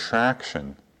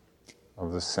contraction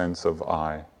of the sense of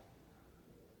I.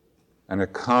 And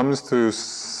it comes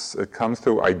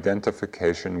through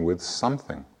identification with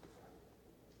something.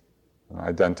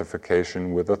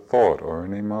 Identification with a thought or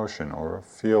an emotion or a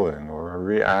feeling or a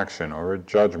reaction or a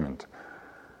judgment.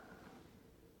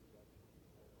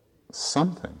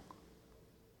 Something.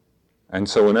 And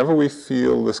so whenever we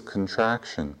feel this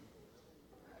contraction,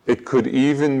 it could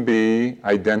even be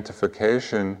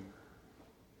identification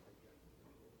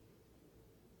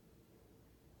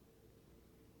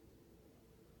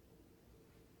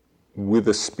with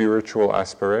a spiritual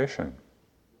aspiration.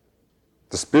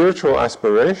 The spiritual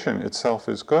aspiration itself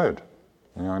is good,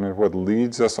 and it's what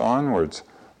leads us onwards.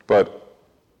 But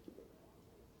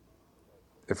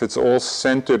if it's all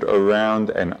centered around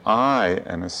an I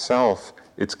and a self,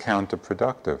 it's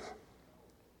counterproductive.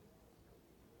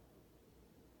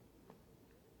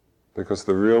 Because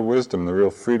the real wisdom, the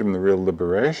real freedom, the real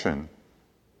liberation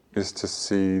is to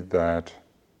see that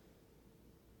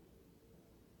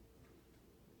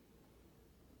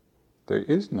there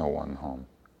is no one home.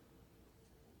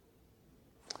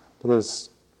 But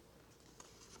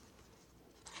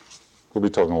we'll be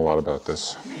talking a lot about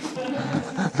this.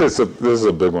 This is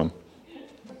a big one.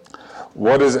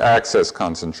 What is access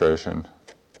concentration?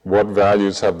 What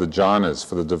values have the jhanas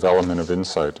for the development of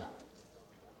insight?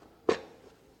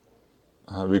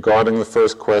 Regarding the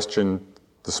first question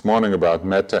this morning about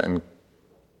metta and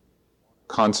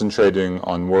concentrating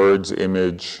on words,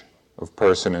 image of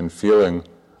person and feeling,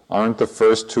 aren't the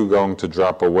first two going to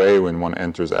drop away when one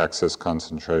enters access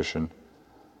concentration?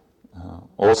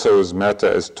 Also, is metta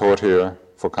as taught here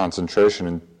for concentration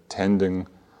intending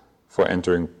for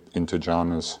entering into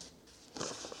jhanas?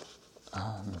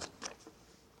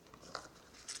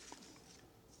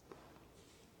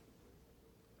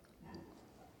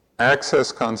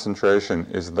 Access concentration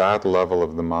is that level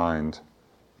of the mind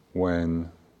when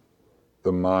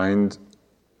the mind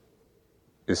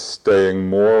is staying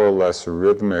more or less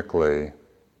rhythmically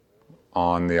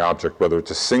on the object, whether it's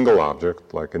a single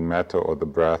object, like in metta or the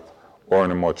breath, or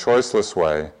in a more choiceless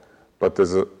way, but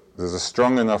there's a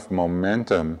strong enough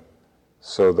momentum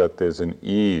so that there's an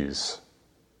ease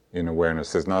in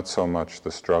awareness. There's not so much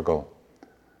the struggle.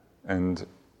 And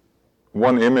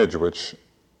one image which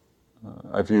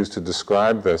I've used to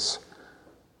describe this,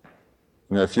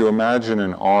 if you imagine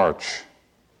an arch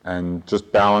and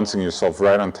just balancing yourself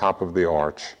right on top of the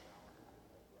arch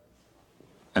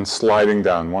and sliding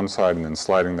down one side and then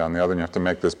sliding down the other, and you have to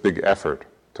make this big effort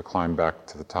to climb back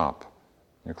to the top.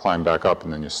 You climb back up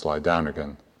and then you slide down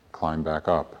again, climb back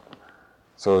up.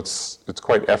 So it's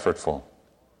quite effortful.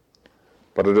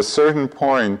 But at a certain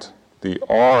point, the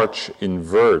arch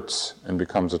inverts and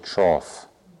becomes a trough.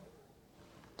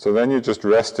 So then you're just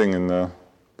resting in the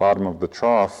bottom of the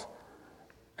trough,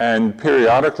 and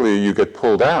periodically you get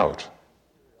pulled out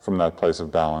from that place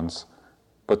of balance,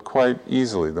 but quite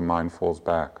easily the mind falls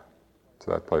back to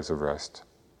that place of rest.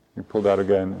 You pulled out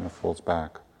again and it falls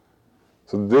back.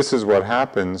 So this is what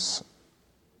happens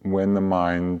when the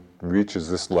mind reaches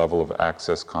this level of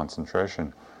access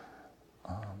concentration.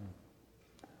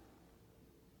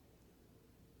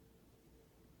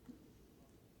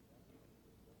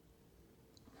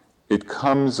 It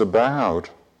comes about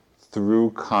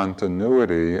through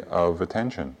continuity of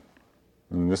attention.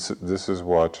 And this is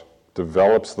what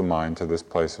develops the mind to this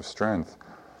place of strength,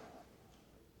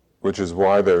 which is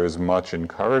why there is much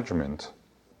encouragement,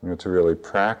 to really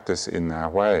practice in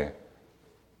that way.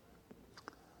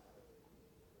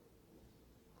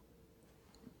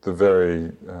 The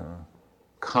very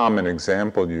common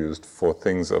example used for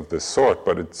things of this sort,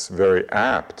 but it's very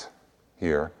apt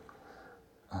here,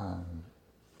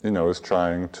 is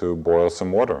trying to boil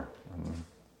some water on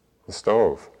the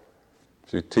stove.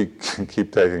 If you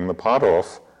keep taking the pot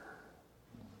off,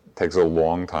 it takes a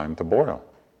long time to boil,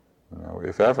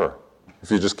 if ever. If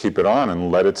you just keep it on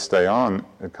and let it stay on,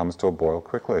 it comes to a boil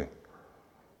quickly.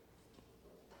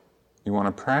 You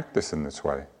want to practice in this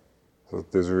way, so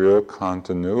that there's real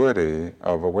continuity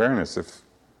of awareness. If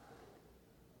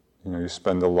you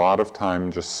spend a lot of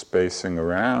time just spacing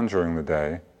around during the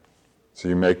day, so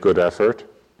you make good effort,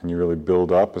 and you really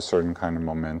build up a certain kind of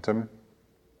momentum,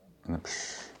 and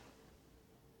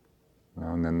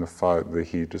then the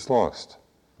heat is lost.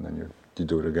 And then you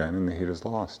do it again, and the heat is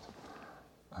lost.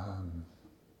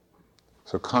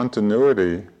 So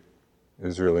continuity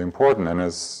is really important. And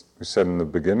as we said in the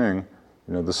beginning,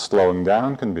 the slowing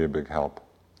down can be a big help.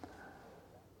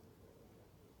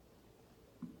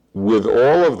 With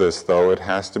all of this, though, it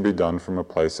has to be done from a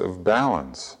place of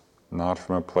balance, not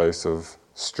from a place of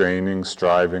straining,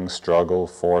 striving, struggle,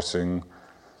 forcing,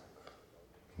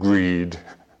 greed,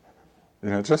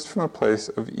 just from a place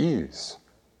of ease.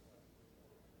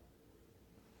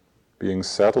 Being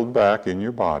settled back in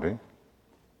your body.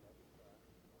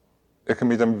 It can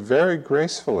be done very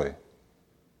gracefully,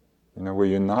 where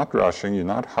you're not rushing, you're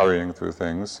not hurrying through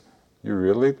things, you're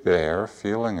really there,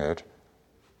 feeling it,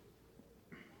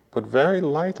 but very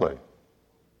lightly.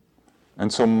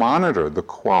 And so monitor the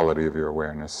quality of your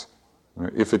awareness.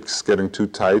 If it's getting too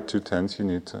tight, too tense, you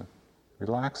need to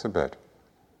relax a bit.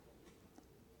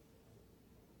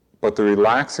 But the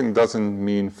relaxing doesn't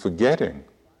mean forgetting.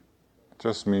 It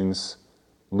just means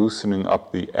loosening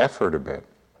up the effort a bit.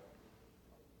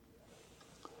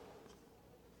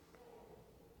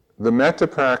 The metta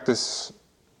practice,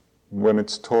 when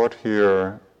it's taught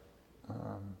here,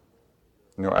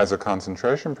 as a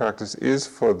concentration practice, is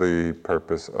for the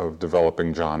purpose of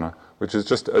developing jhana, which is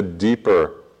just a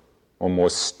deeper or more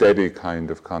steady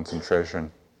kind of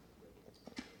concentration.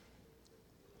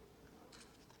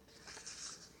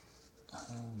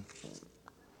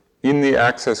 In the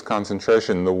access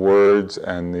concentration, the words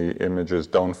and the images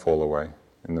don't fall away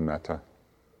in the metta.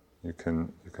 You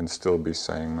can still be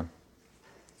saying them.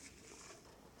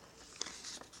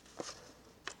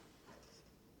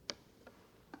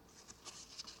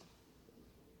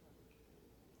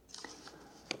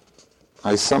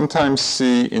 I sometimes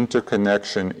see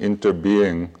interconnection,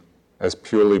 interbeing, as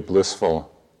purely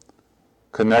blissful,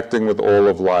 connecting with all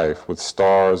of life, with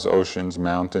stars, oceans,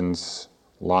 mountains,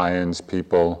 lions,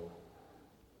 people,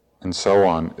 and so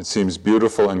on. It seems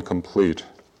beautiful and complete.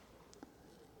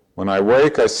 When I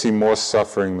wake, I see more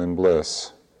suffering than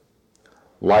bliss.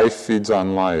 Life feeds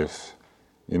on life,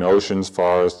 in oceans,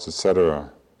 forests,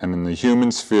 etc. And in the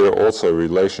human sphere also,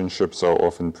 relationships are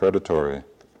often predatory.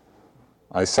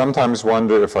 I sometimes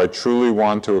wonder if I truly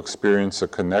want to experience a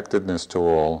connectedness to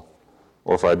all,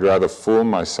 or if I'd rather fool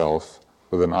myself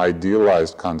with an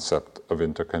idealized concept of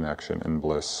interconnection and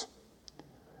bliss.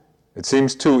 It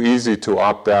seems too easy to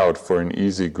opt out for an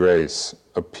easy grace,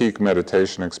 a peak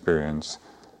meditation experience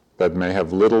that may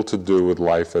have little to do with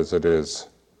life as it is.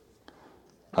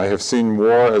 I have seen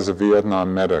war as a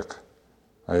Vietnam medic.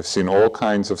 I have seen all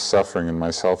kinds of suffering in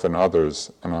myself and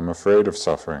others, and I'm afraid of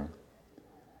suffering.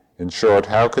 In short,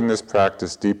 how can this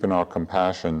practice deepen our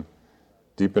compassion,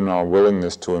 deepen our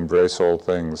willingness to embrace all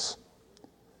things.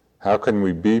 How can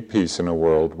we be peace in a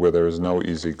world where there is no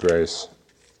easy grace?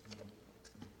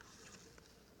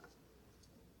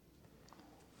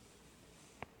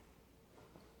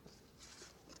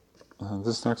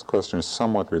 This next question is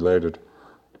somewhat related.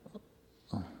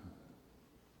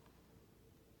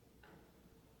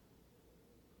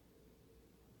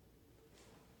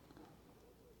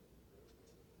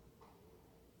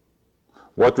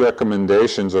 What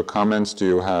recommendations or comments do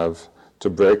you have to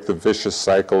break the vicious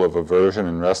cycle of aversion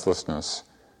and restlessness?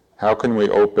 How can we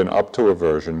open up to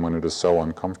aversion when it is so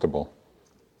uncomfortable?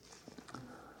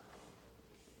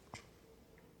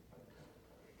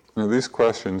 Now, these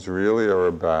questions really are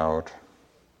about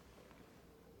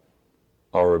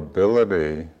our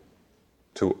ability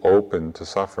to open to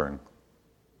suffering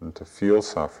and to feel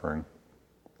suffering,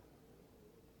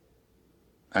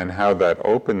 and how that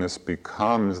openness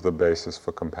becomes the basis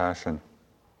for compassion.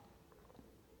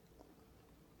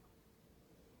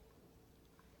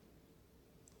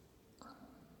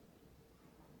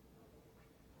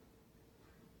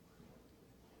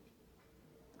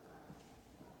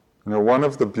 You know, one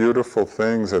of the beautiful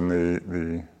things and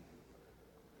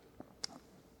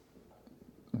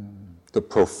the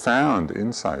profound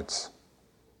insights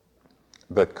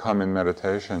that come in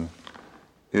meditation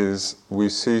is we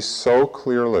see so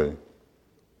clearly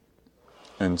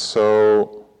and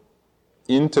so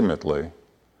intimately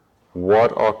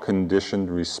what our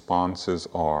conditioned responses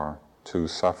are to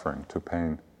suffering, to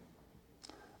pain.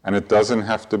 And it doesn't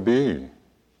have to be,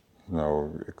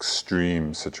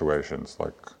 extreme situations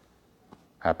like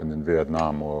happened in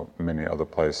Vietnam or many other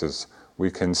places. We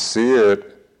can see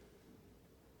it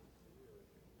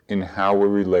in how we're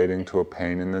relating to a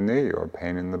pain in the knee or a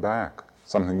pain in the back.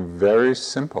 Something very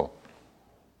simple.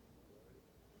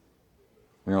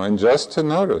 And just to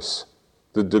notice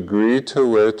the degree to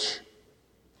which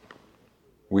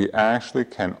we actually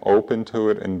can open to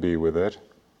it and be with it,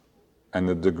 and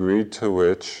the degree to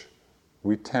which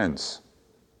we tense,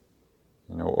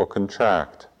 or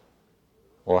contract,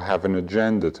 or have an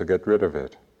agenda to get rid of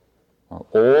it.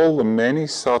 All the many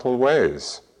subtle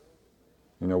ways,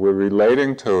 we're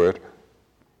relating to it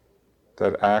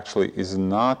that actually is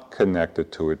not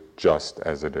connected to it just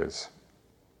as it is.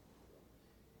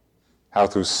 How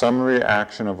through some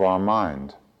reaction of our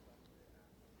mind,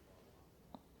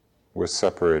 we're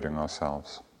separating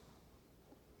ourselves.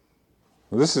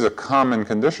 This is a common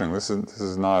condition. This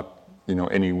is not,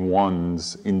 any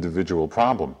one's individual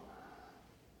problem.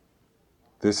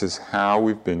 This is how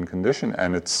we've been conditioned,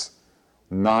 and it's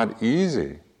not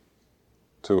easy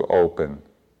to open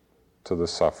to the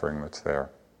suffering that's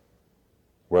there.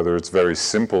 Whether it's very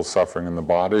simple suffering in the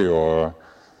body or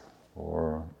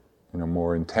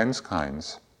more intense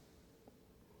kinds.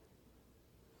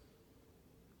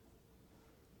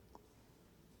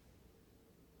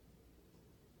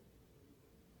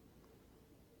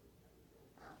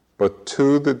 But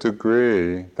to the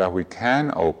degree that we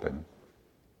can open,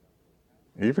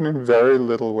 even in very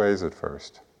little ways at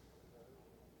first,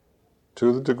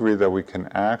 to the degree that we can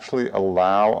actually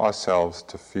allow ourselves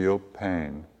to feel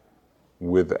pain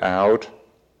without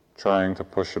trying to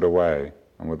push it away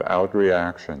and without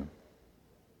reaction,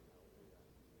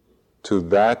 to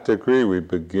that degree we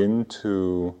begin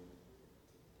to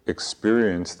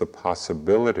experience the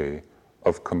possibility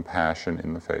of compassion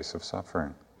in the face of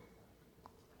suffering.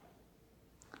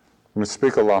 I'm going to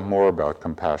speak a lot more about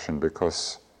compassion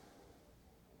because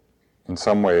in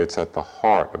some way it's at the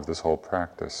heart of this whole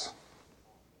practice.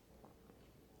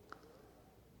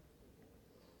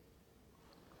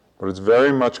 But it's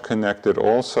very much connected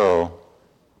also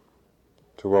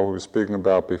to what we were speaking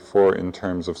about before in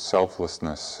terms of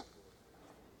selflessness.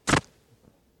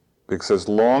 Because as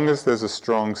long as there's a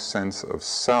strong sense of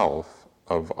self,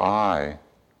 of I,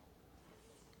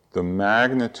 the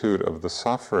magnitude of the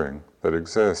suffering that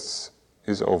exists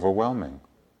is overwhelming.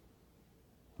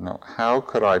 How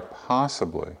could I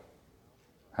possibly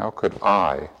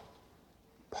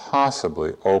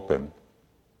open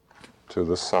to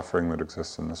the suffering that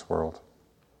exists in this world?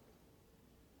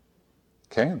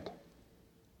 Can't.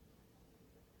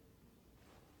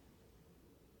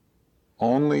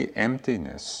 Only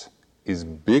emptiness is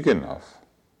big enough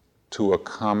to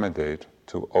accommodate,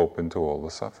 to open to all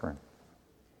the suffering.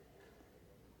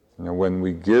 When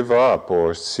we give up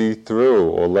or see through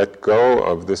or let go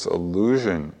of this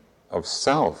illusion of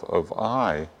self, of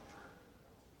I,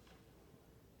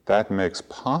 that makes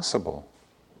possible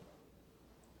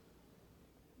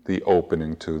the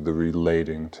opening to, the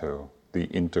relating to, the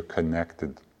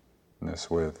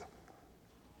interconnectedness with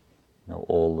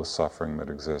all the suffering that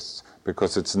exists.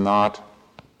 Because it's not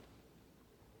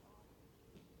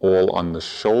all on the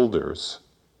shoulders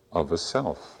of a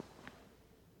self.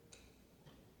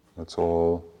 It's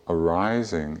all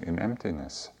arising in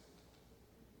emptiness.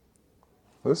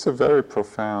 This is a very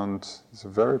profound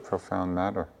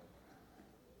matter.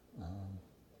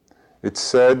 It's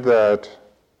said that,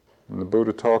 when the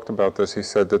Buddha talked about this, he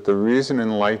said that the reason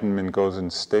enlightenment goes in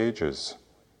stages,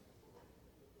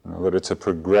 that it's a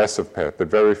progressive path, that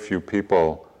very few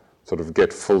people sort of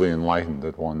get fully enlightened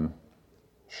at one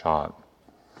shot,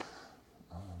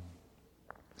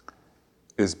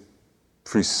 is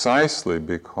precisely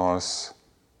because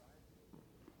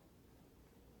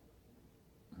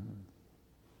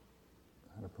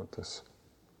how to put this?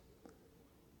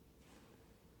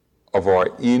 Of our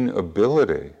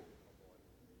inability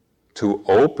to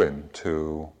open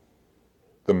to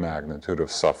the magnitude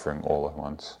of suffering all at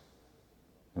once.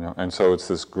 And so it's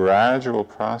this gradual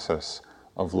process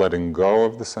of letting go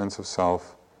of the sense of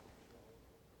self,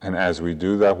 and as we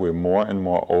do that, we're more and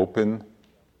more open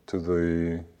to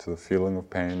the feeling of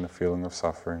pain, the feeling of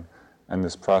suffering, and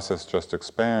this process just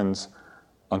expands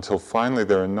until finally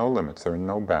there are no limits, there are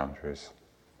no boundaries.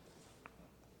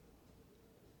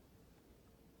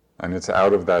 And it's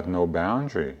out of that no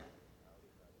boundary,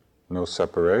 no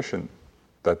separation,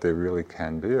 that there really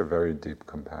can be a very deep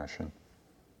compassion.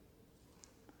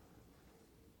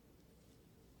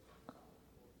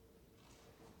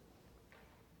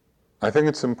 I think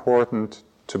it's important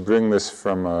to bring this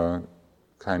from a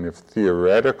kind of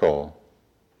theoretical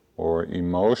or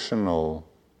emotional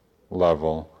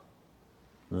level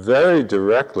very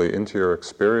directly into your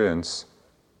experience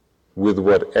with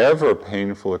whatever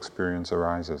painful experience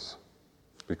arises,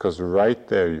 because right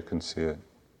there you can see it.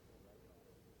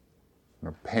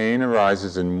 Pain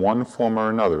arises in one form or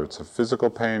another. It's a physical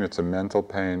pain, it's a mental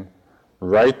pain.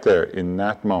 Right there, in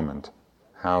that moment,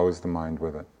 how is the mind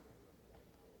with it?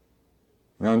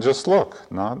 And just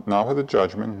look, not with a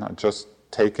judgment, not just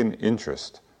take an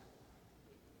interest.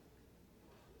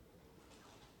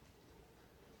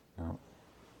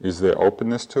 Is there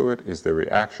openness to it? Is there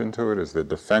reaction to it? Is there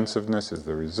defensiveness? Is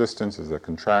there resistance? Is there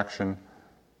contraction?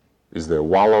 Is there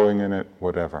wallowing in it?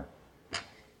 Whatever.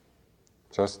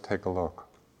 Just take a look.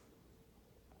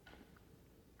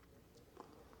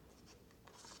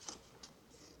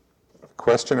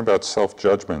 Question about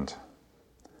self-judgment.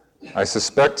 I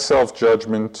suspect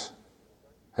self-judgment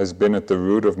has been at the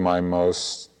root of my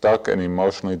most stuck and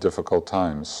emotionally difficult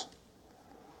times.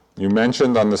 You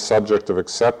mentioned on the subject of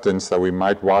acceptance that we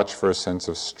might watch for a sense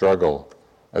of struggle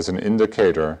as an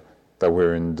indicator that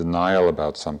we're in denial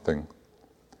about something.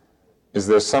 Is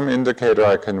there some indicator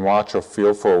I can watch or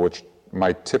feel for which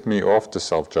might tip me off to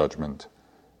self-judgment,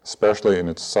 especially in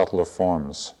its subtler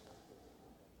forms?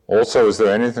 Also, is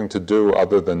there anything to do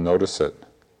other than notice it?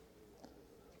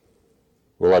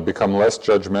 Will I become less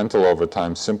judgmental over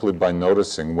time simply by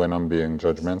noticing when I'm being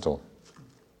judgmental?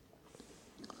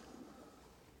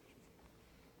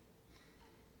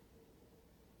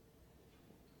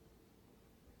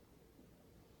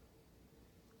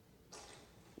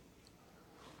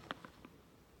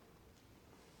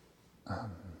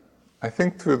 I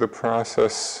think through the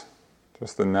process,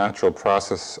 just the natural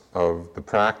process of the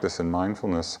practice in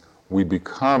mindfulness, we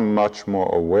become much more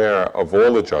aware of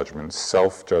all the judgments,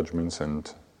 self-judgments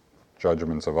and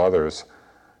judgments of others.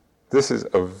 This is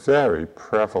a very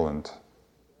prevalent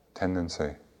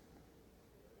tendency.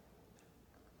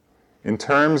 In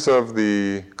terms of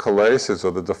the kilesas, or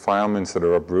the defilements that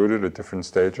are uprooted at different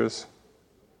stages,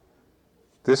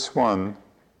 this one,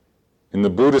 in the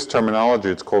Buddhist terminology,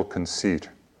 it's called conceit.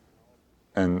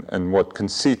 And what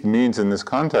conceit means in this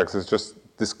context is just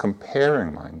this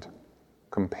comparing mind,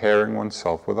 comparing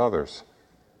oneself with others.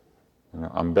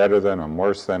 I'm better than, I'm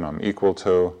worse than, I'm equal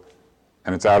to,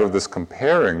 and it's out of this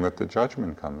comparing that the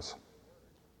judgment comes.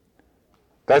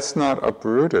 That's not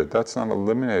uprooted, that's not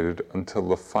eliminated until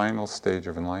the final stage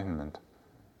of enlightenment.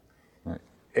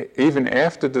 Even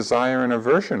after desire and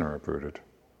aversion are uprooted.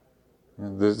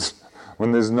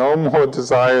 When there's no more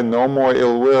desire, no more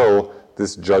ill will,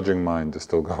 this judging mind is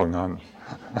still going on.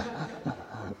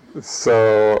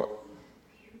 So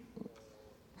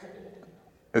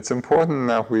it's important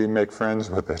that we make friends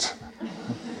with it.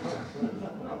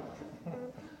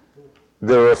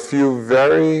 There are a few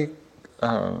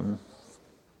a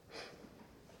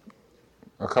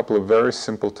couple of very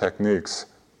simple techniques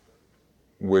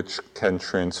which can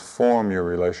transform your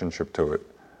relationship to it.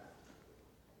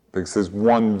 Because there's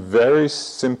one very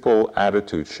simple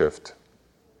attitude shift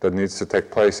that needs to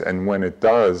take place, and when it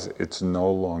does, it's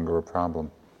no longer a problem.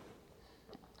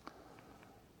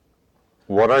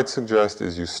 What I'd suggest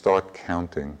is you start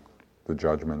counting the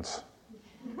judgments.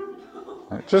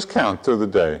 Just count through the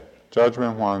day.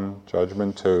 Judgment 1,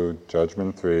 Judgment 2,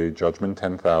 Judgment 3, Judgment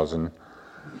 10,000.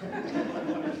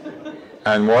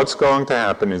 And what's going to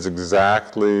happen is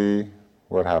exactly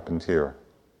what happened here.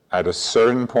 At a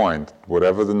certain point,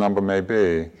 whatever the number may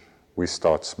be, we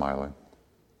start smiling.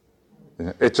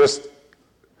 It just,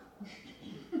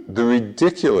 the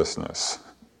ridiculousness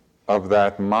of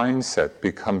that mindset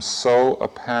becomes so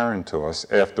apparent to us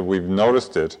after we've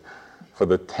noticed it for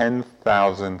the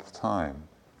 10,000th time.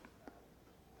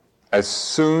 As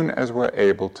soon as we're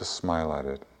able to smile at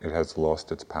it, it has lost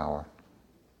its power.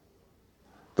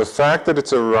 The fact that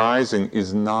it's arising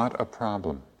is not a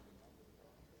problem.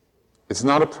 It's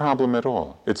not a problem at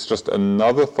all. It's just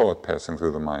another thought passing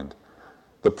through the mind.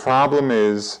 The problem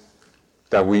is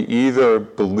that we either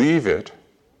believe it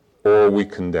or we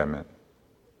condemn it.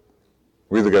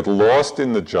 We either get lost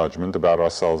in the judgment about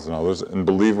ourselves and others and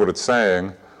believe what it's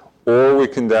saying, or we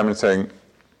condemn it saying,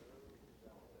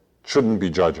 shouldn't be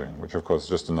judging, which of course is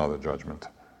just another judgment.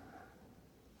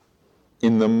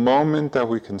 In the moment that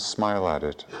we can smile at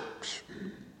it,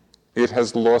 it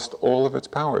has lost all of its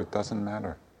power. It doesn't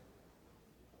matter.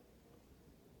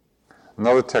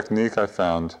 Another technique I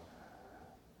found,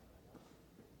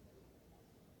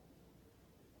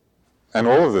 and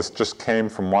all of this just came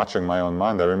from watching my own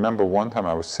mind. I remember one time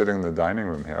I was sitting in the dining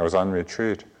room here. I was on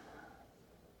retreat.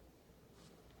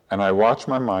 And I watched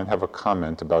my mind have a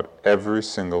comment about every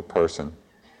single person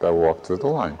that walked through the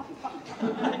line.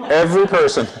 Every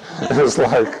person. It was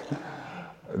like,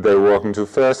 they were walking too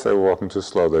fast, they were walking too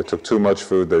slow, they took too much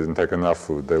food, they didn't take enough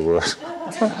food, they were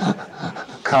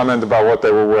comment about what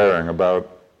they were wearing,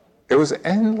 it was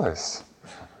endless.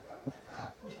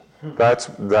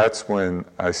 That's when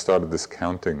I started this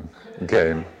counting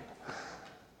game.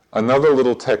 Another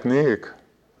little technique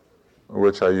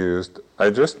which I used, I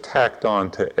just tacked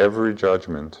on to every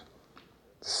judgment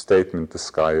the statement, the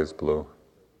sky is blue.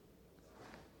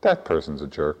 That person's a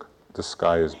jerk. The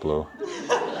sky is blue.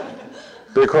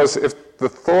 Because if the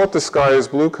thought the sky is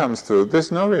blue comes through,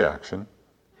 there's no reaction.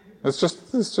 It's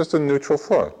just a neutral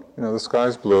thought. The sky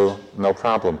is blue, no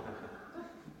problem.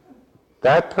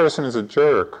 That person is a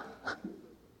jerk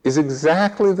is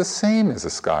exactly the same as the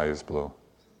sky is blue.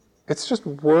 It's just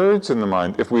words in the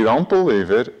mind. If we don't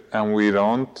believe it and we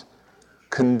don't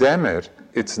condemn it,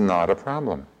 it's not a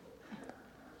problem.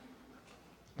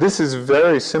 This is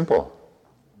very simple.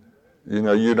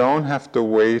 You don't have to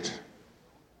wait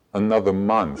another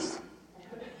month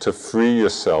to free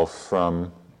yourself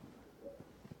from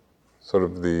sort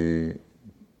of the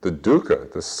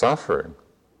dukkha, the suffering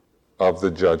of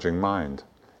the judging mind.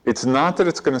 It's not that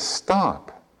it's going to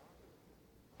stop.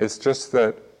 It's just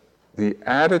that the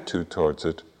attitude towards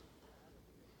it,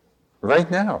 right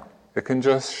now, it can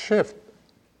just shift.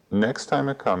 Next time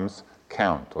it comes,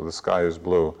 count, or the sky is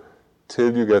blue,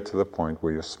 till you get to the point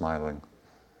where you're smiling.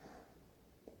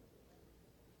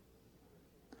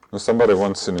 Somebody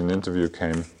once in an interview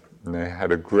came, and they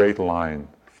had a great line,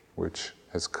 which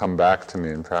has come back to me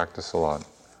in practice a lot.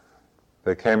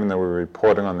 They came and they were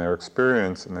reporting on their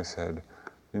experience, and they said,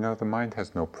 the mind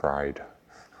has no pride.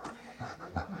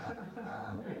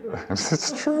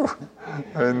 It's true.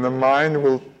 And the mind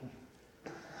will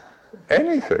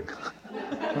anything.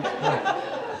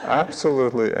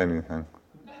 Absolutely anything.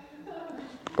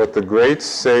 But the great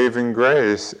saving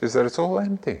grace is that it's all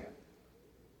empty.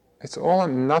 It's all,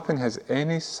 nothing has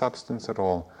any substance at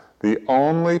all. The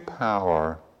only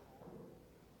power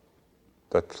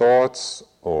that thoughts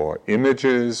or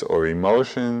images or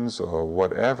emotions or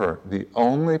whatever, the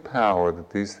only power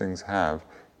that these things have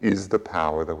is the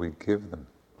power that we give them.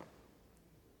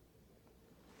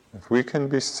 If we can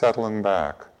be settling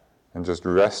back and just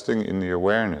resting in the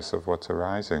awareness of what's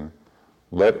arising,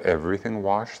 let everything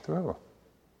wash through.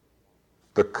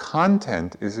 The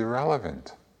content is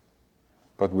irrelevant,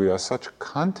 but we are such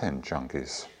content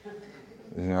junkies.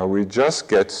 We just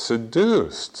get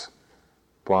seduced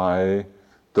by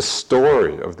the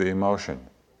story of the emotion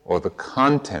or the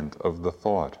content of the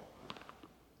thought.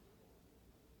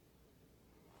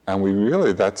 And we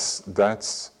really,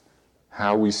 that's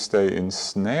how we stay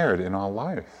ensnared in our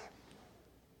life.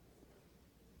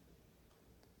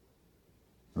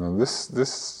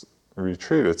 This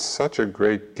retreat, it's such a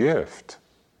great gift,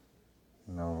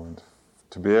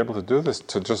 to be able to do this,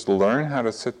 to just learn how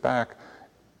to sit back.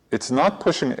 It's not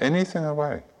pushing anything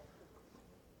away.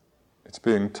 It's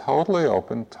being totally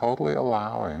open, totally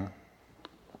allowing,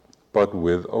 but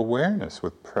with awareness,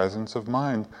 with presence of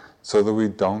mind, so that we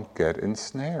don't get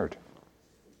ensnared.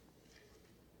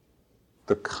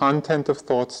 The content of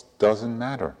thoughts doesn't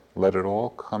matter. Let it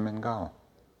all come and go.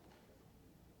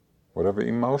 Whatever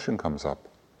emotion comes up,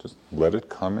 Just let it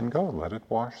come and go. Let it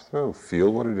wash through.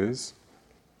 Feel what it is.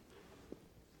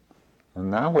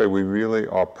 And that way we really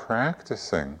are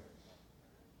practicing,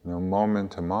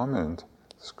 moment to moment,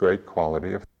 this great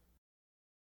quality of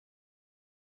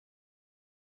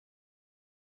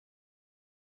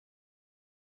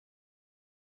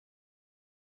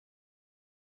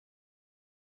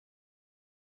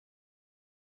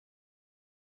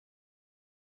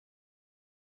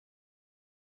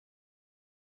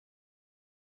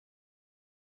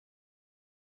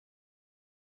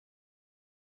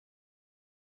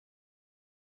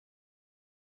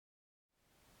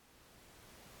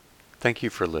Thank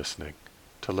you for listening.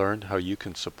 To learn how you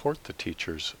can support the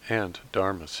teachers and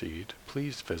Dharma Seed,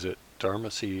 please visit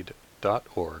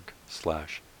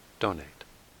dharmaseed.org/donate.